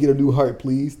me get a new heart,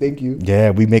 please. Thank you.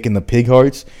 Yeah, we making the pig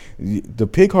hearts. The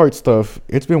pig heart stuff,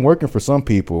 it's been working for some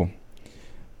people.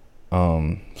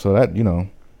 So that,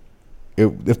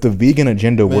 if the vegan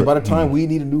agenda works. By the time we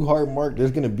need a new heart, Mark,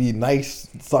 there's going to be nice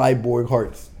cyborg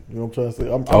hearts. You know what I'm trying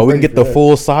to say? I'm we can get the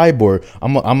full cyborg.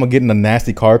 I'm gonna get in a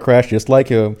nasty car crash just like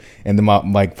him, and then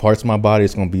my parts of my body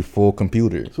is gonna be full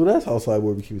computer. So that's how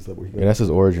Cyborg became Cyborg. Yeah, that's his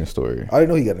origin story. I didn't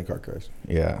know he got in a car crash.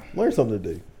 Yeah. Learn something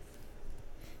today.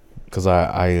 Because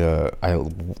I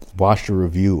watched a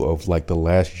review of like the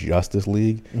last Justice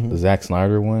League, the Zack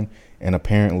Snyder one, and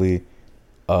apparently,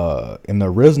 in the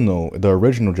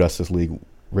original Justice League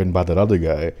written by that other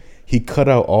guy, he cut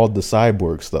out all the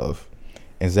cyborg stuff,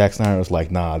 and Zack Snyder was like,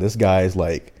 "Nah, this guy's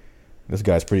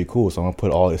pretty cool, so I'm gonna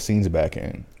put all his scenes back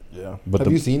in." Yeah. But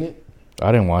have you seen it?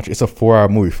 I didn't watch it. It's a 4-hour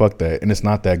movie. Fuck that, and it's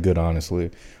not that good,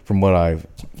 honestly, from what I've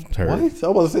heard. What? I was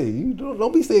about to say, you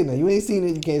don't be saying that. You ain't seen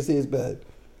it. You can't say it's bad.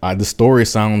 The story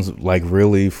sounds like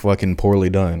really fucking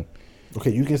poorly done. Okay,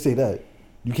 you can say that.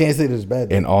 You can't say that it's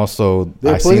bad. And also,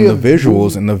 I seen the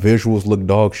visuals, and the visuals look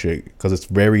dog shit because it's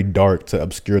very dark to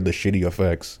obscure the shitty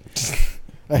effects.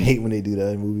 I hate when they do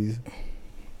that in movies.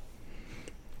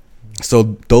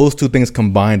 So those two things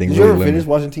combined. Did you ever finish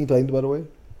watching Teen Titans, by the way?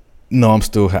 No,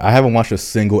 I haven't watched a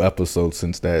single episode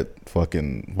since that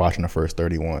fucking watching the first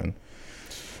 31.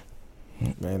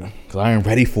 Man, because I ain't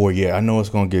ready for it yet. I know it's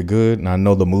gonna get good, and I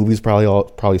know the movie's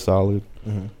probably solid.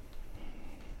 Mm-hmm.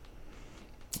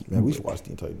 Man, we should watch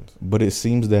Teen Titans. But it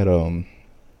seems that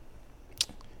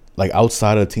like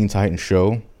outside of the Teen Titans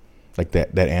show, like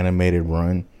that animated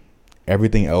run,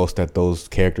 everything else that those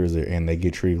characters are in, they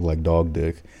get treated like dog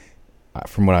dick.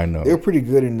 From what I know, they're pretty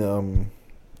good in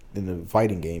the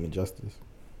fighting game Injustice.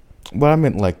 But I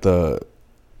meant like the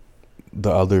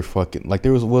other fucking, like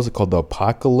there was it called, the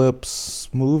Apocalypse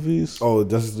movies? Oh,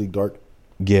 Justice League Dark.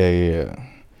 Yeah.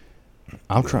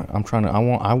 I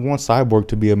want Cyborg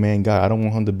to be a main guy. I don't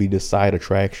want him to be the side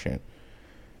attraction.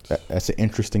 That's an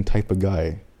interesting type of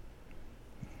guy.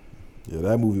 Yeah,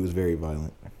 that movie was very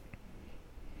violent.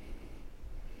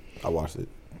 I watched it.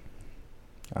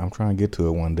 I'm trying to get to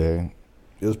it one day.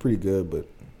 It was pretty good, but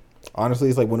honestly,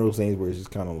 it's like one of those things where it's just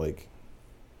kind of like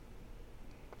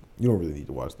you don't really need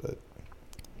to watch that.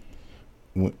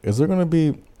 Is there going to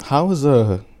be,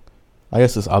 I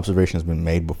guess this observation has been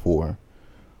made before.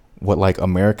 What like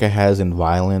America has in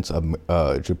violence,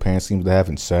 Japan seems to have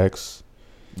in sex.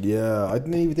 Yeah, I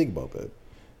didn't even think about that.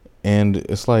 And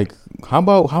it's like, how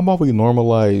about we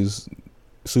normalize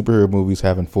superhero movies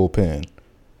having full pen?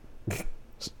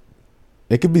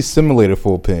 It could be simulated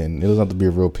full pen. It doesn't have to be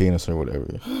a real penis or whatever.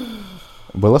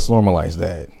 But let's normalize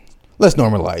that. Let's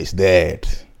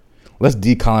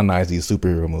decolonize these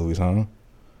superhero movies, huh?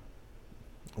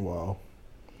 Wow.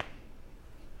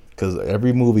 Because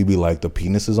every movie be like, the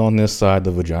penis is on this side,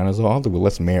 the vagina's on the other. Well,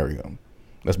 let's marry them.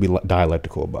 Let's be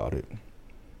dialectical about it.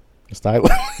 It's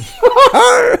dialectical.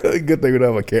 Good thing we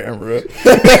don't have a camera.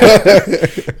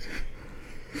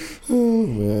 Oh,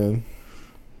 man.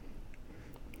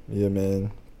 Yeah,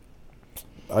 man.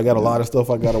 I got a lot of stuff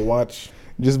I got to watch.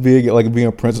 Just being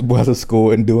a principal at a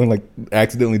school and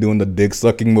accidentally doing the dick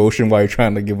sucking motion while you're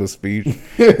trying to give a speech.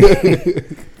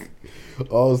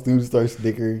 All students start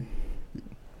snickering.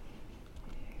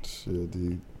 Shit,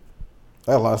 dude.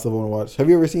 I got a lot of stuff I want to watch. Have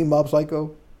you ever seen Mob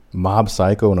Psycho? Mob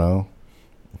Psycho, no.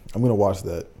 I'm gonna watch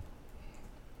that.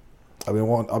 It's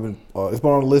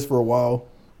been on the list for a while.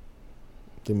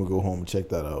 Then we'll go home and check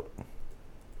that out.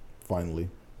 Finally.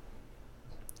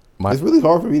 It's really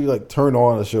hard for me to like turn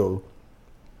on a show.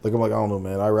 Like I'm like, I don't know,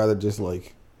 man. I'd rather just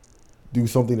like do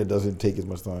something that doesn't take as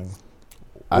much time.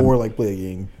 Or like play a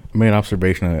game. I made an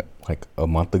observation like a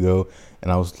month ago,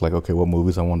 and I was like, okay, what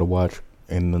movies I wanted to watch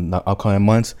in the upcoming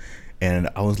months, and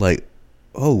I was like,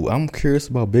 oh, I'm curious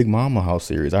about Big Mama House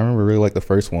series. I remember really like the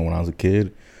first one when I was a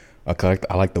kid. I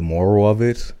like the moral of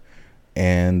it,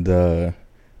 and the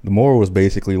moral was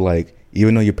basically like,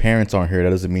 even though your parents aren't here,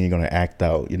 that doesn't mean you're gonna act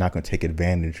out. You're not gonna take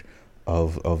advantage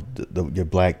of the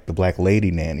black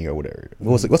lady nanny or whatever.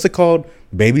 What's it called?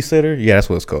 Babysitter? Yeah, that's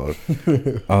what it's called.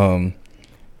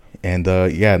 And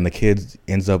the kid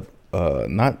ends up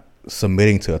not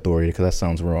submitting to authority, because that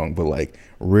sounds wrong, but like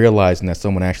realizing that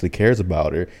someone actually cares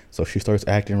about her, so she starts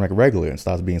acting like regular and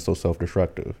stops being so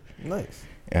self-destructive. Nice.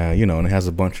 And it has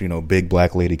a bunch of big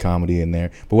black lady comedy in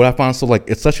there. But what I found, so like,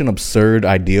 it's such an absurd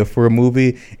idea for a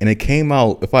movie, and it came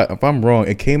out, if I'm wrong,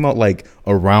 it came out like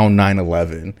around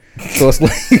 9/11. So it's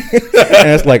like, and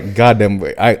it's like, goddamn,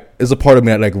 there's a part of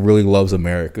me that like really loves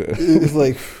America. It's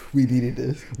like, we needed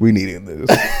this. We needed this.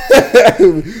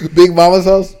 Big Mama's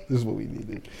House. This is what we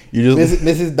needed. You just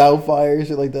Mrs. Doubtfire,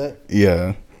 shit like that.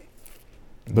 Yeah.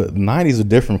 But the 90s are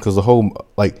different because the whole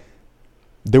like.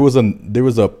 There was a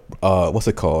what's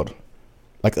it called,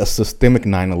 like a systemic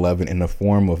 9/11 in the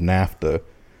form of NAFTA,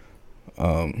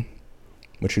 but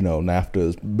NAFTA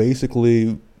is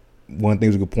basically one of the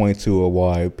things we could point to of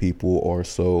why people are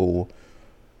so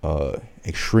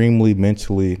extremely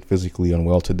mentally, physically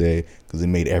unwell today, because it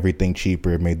made everything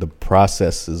cheaper. It made the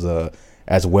processes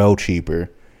as well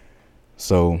cheaper.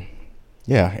 So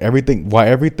yeah, why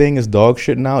everything is dog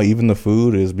shit now, even the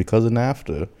food, is because of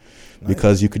NAFTA. Nice.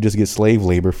 Because you could just get slave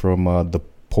labor from the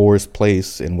poorest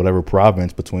place in whatever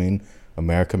province between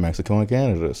America, Mexico, and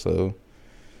Canada. So,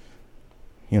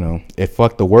 it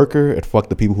fucked the worker. It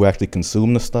fucked the people who actually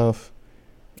consume the stuff.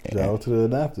 Shout out to the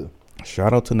NAFTA.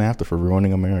 Shout out to NAFTA for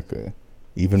ruining America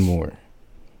even more.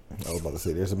 I was about to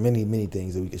say, there's many, many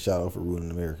things that we could shout out for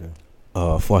ruining America.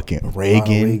 Fucking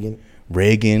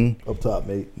Reagan. Up top,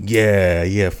 mate.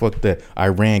 Yeah, fuck that.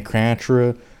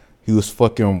 Iran-Contra. He was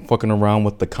fucking around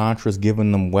with the Contras,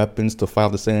 giving them weapons to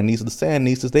fight the Sandinistas. The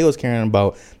Sandinistas, they was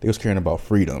caring about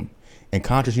freedom. And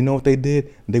Contras, you know what they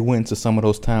did? They went into some of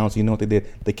those towns. You know what they did?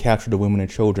 They captured the women and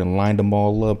children, lined them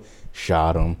all up,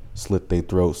 shot them, slit their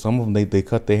throats. Some of them, they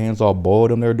cut their hands off, boiled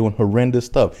them. They were doing horrendous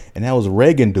stuff. And that was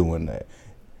Reagan doing that.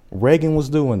 Reagan was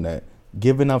doing that,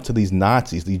 giving up to these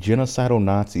Nazis, these genocidal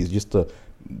Nazis, just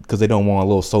because they don't want a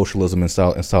little socialism in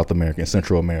South America and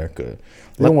Central America.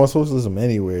 They don't want socialism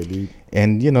anywhere, dude.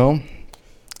 And yeah,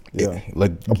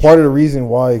 like a part of the reason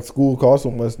why school costs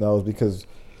so much now is because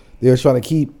they're trying to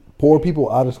keep poor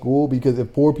people out of school, because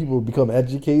if poor people become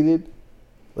educated,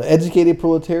 the educated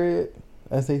proletariat,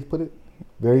 as they put it,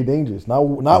 very dangerous. Not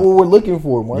what we're looking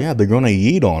for, Mark. Yeah, they're gonna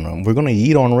yeet on them. We're gonna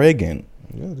yeet on Reagan.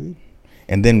 Yeah, dude.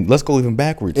 And then let's go even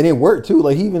backwards. And it worked too.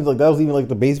 Like that was even like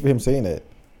the base for him saying that.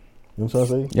 You know what I'm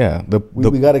saying? Yeah.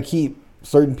 We got to keep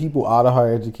certain people out of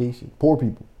higher education. Poor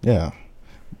people. Yeah.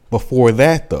 Before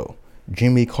that, though,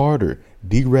 Jimmy Carter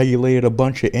deregulated a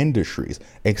bunch of industries,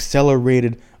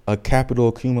 accelerated a capital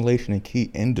accumulation in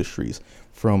key industries,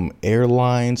 from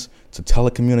airlines to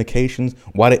telecommunications.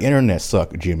 Why the internet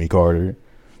suck, Jimmy Carter?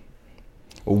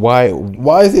 Why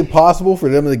is it possible for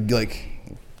them to like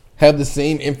have the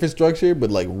same infrastructure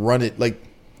but like run it like?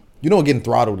 You know what getting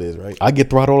throttled is, right? I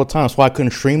get throttled all the time. That's why I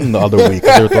couldn't stream them the other week,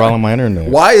 because they were throttling my internet.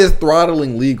 Why is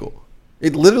throttling legal?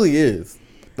 It literally is.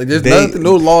 Like there's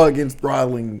no law against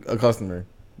throttling a customer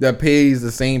that pays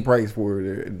the same price for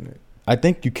their internet. I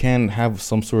think you can have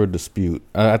some sort of dispute.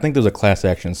 I think there's a class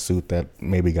action suit that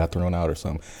maybe got thrown out or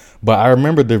something. But I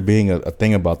remember there being a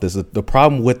thing about this. The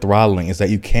problem with throttling is that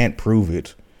you can't prove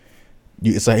it.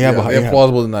 It's like you have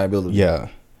plausible deniability. Yeah.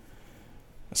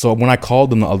 So when I called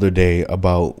them the other day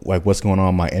about like what's going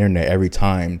on my internet, every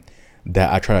time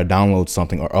that I try to download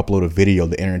something or upload a video,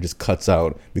 the internet just cuts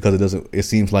out because it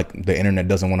seems like the internet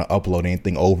doesn't want to upload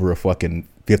anything over a fucking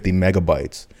 50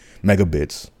 megabits.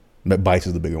 Bytes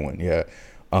is the bigger one, yeah.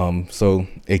 So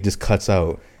it just cuts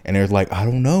out. And they're like, I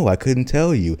don't know, I couldn't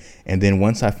tell you. And then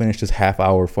once I finished this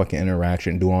half-hour fucking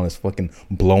interaction, doing all this fucking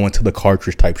blowing to the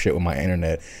cartridge type shit with my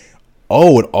internet,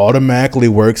 oh, it automatically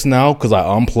works now because I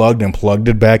unplugged and plugged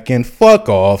it back in. Fuck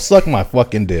off. Suck my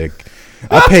fucking dick.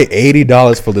 I pay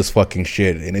 $80 for this fucking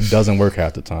shit, and it doesn't work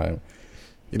half the time.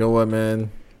 You know what,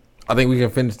 man? I think we can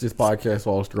finish this podcast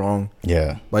all strong.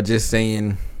 Yeah. By just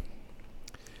saying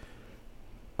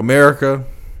America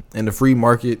and the free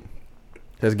market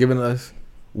has given us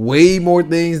way more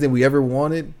things than we ever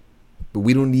wanted, but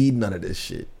we don't need none of this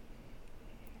shit.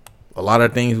 A lot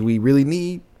of things we really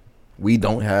need, we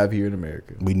don't have here in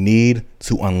America. We need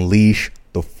to unleash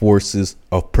the forces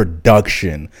of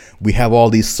production. We have all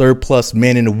these surplus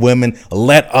men and women.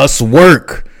 Let us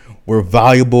work. We're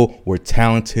valuable. We're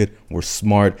talented. We're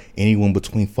smart. Anyone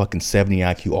between fucking 70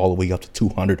 IQ all the way up to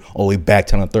 200, all the way back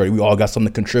down to 30. We all got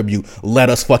something to contribute. Let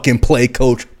us fucking play,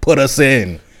 coach. Put us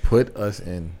in. Put us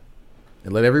in.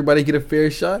 And let everybody get a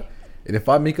fair shot. And if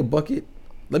I make a bucket,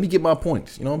 let me get my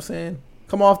points. You know what I'm saying?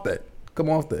 Come off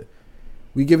that.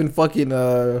 We giving fucking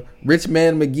Rich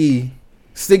Man McGee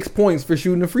 6 points for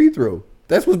shooting a free throw.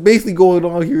 That's what's basically going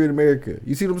on here in America.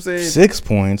 You see what I'm saying? 6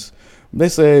 points. They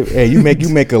say, hey, you make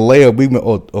a layup. We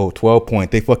 12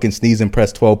 points. They fucking sneeze and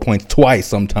press 12 points twice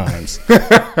sometimes.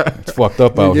 It's fucked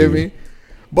up out here. You get me?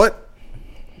 But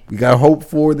we got hope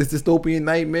for this dystopian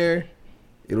nightmare.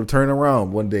 It'll turn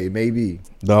around one day, maybe.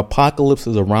 The apocalypse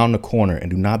is around the corner, and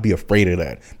do not be afraid of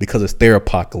that because it's their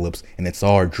apocalypse, and it's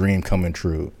our dream coming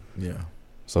true. Yeah.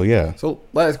 So, yeah. So,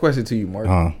 last question to you, Mark.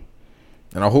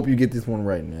 And I hope you get this one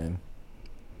right, man.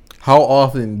 How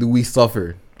often do we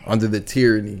suffer under the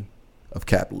tyranny of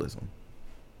capitalism?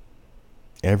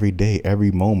 Every day,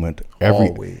 every moment.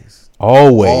 Always.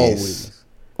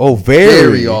 Oh,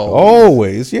 very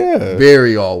always. Yeah.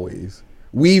 Very always.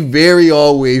 We very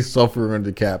always suffer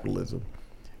under capitalism.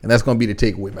 And that's going to be the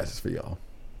takeaway message for y'all.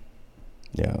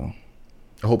 Yeah.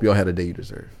 I hope y'all had a day you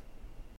deserve.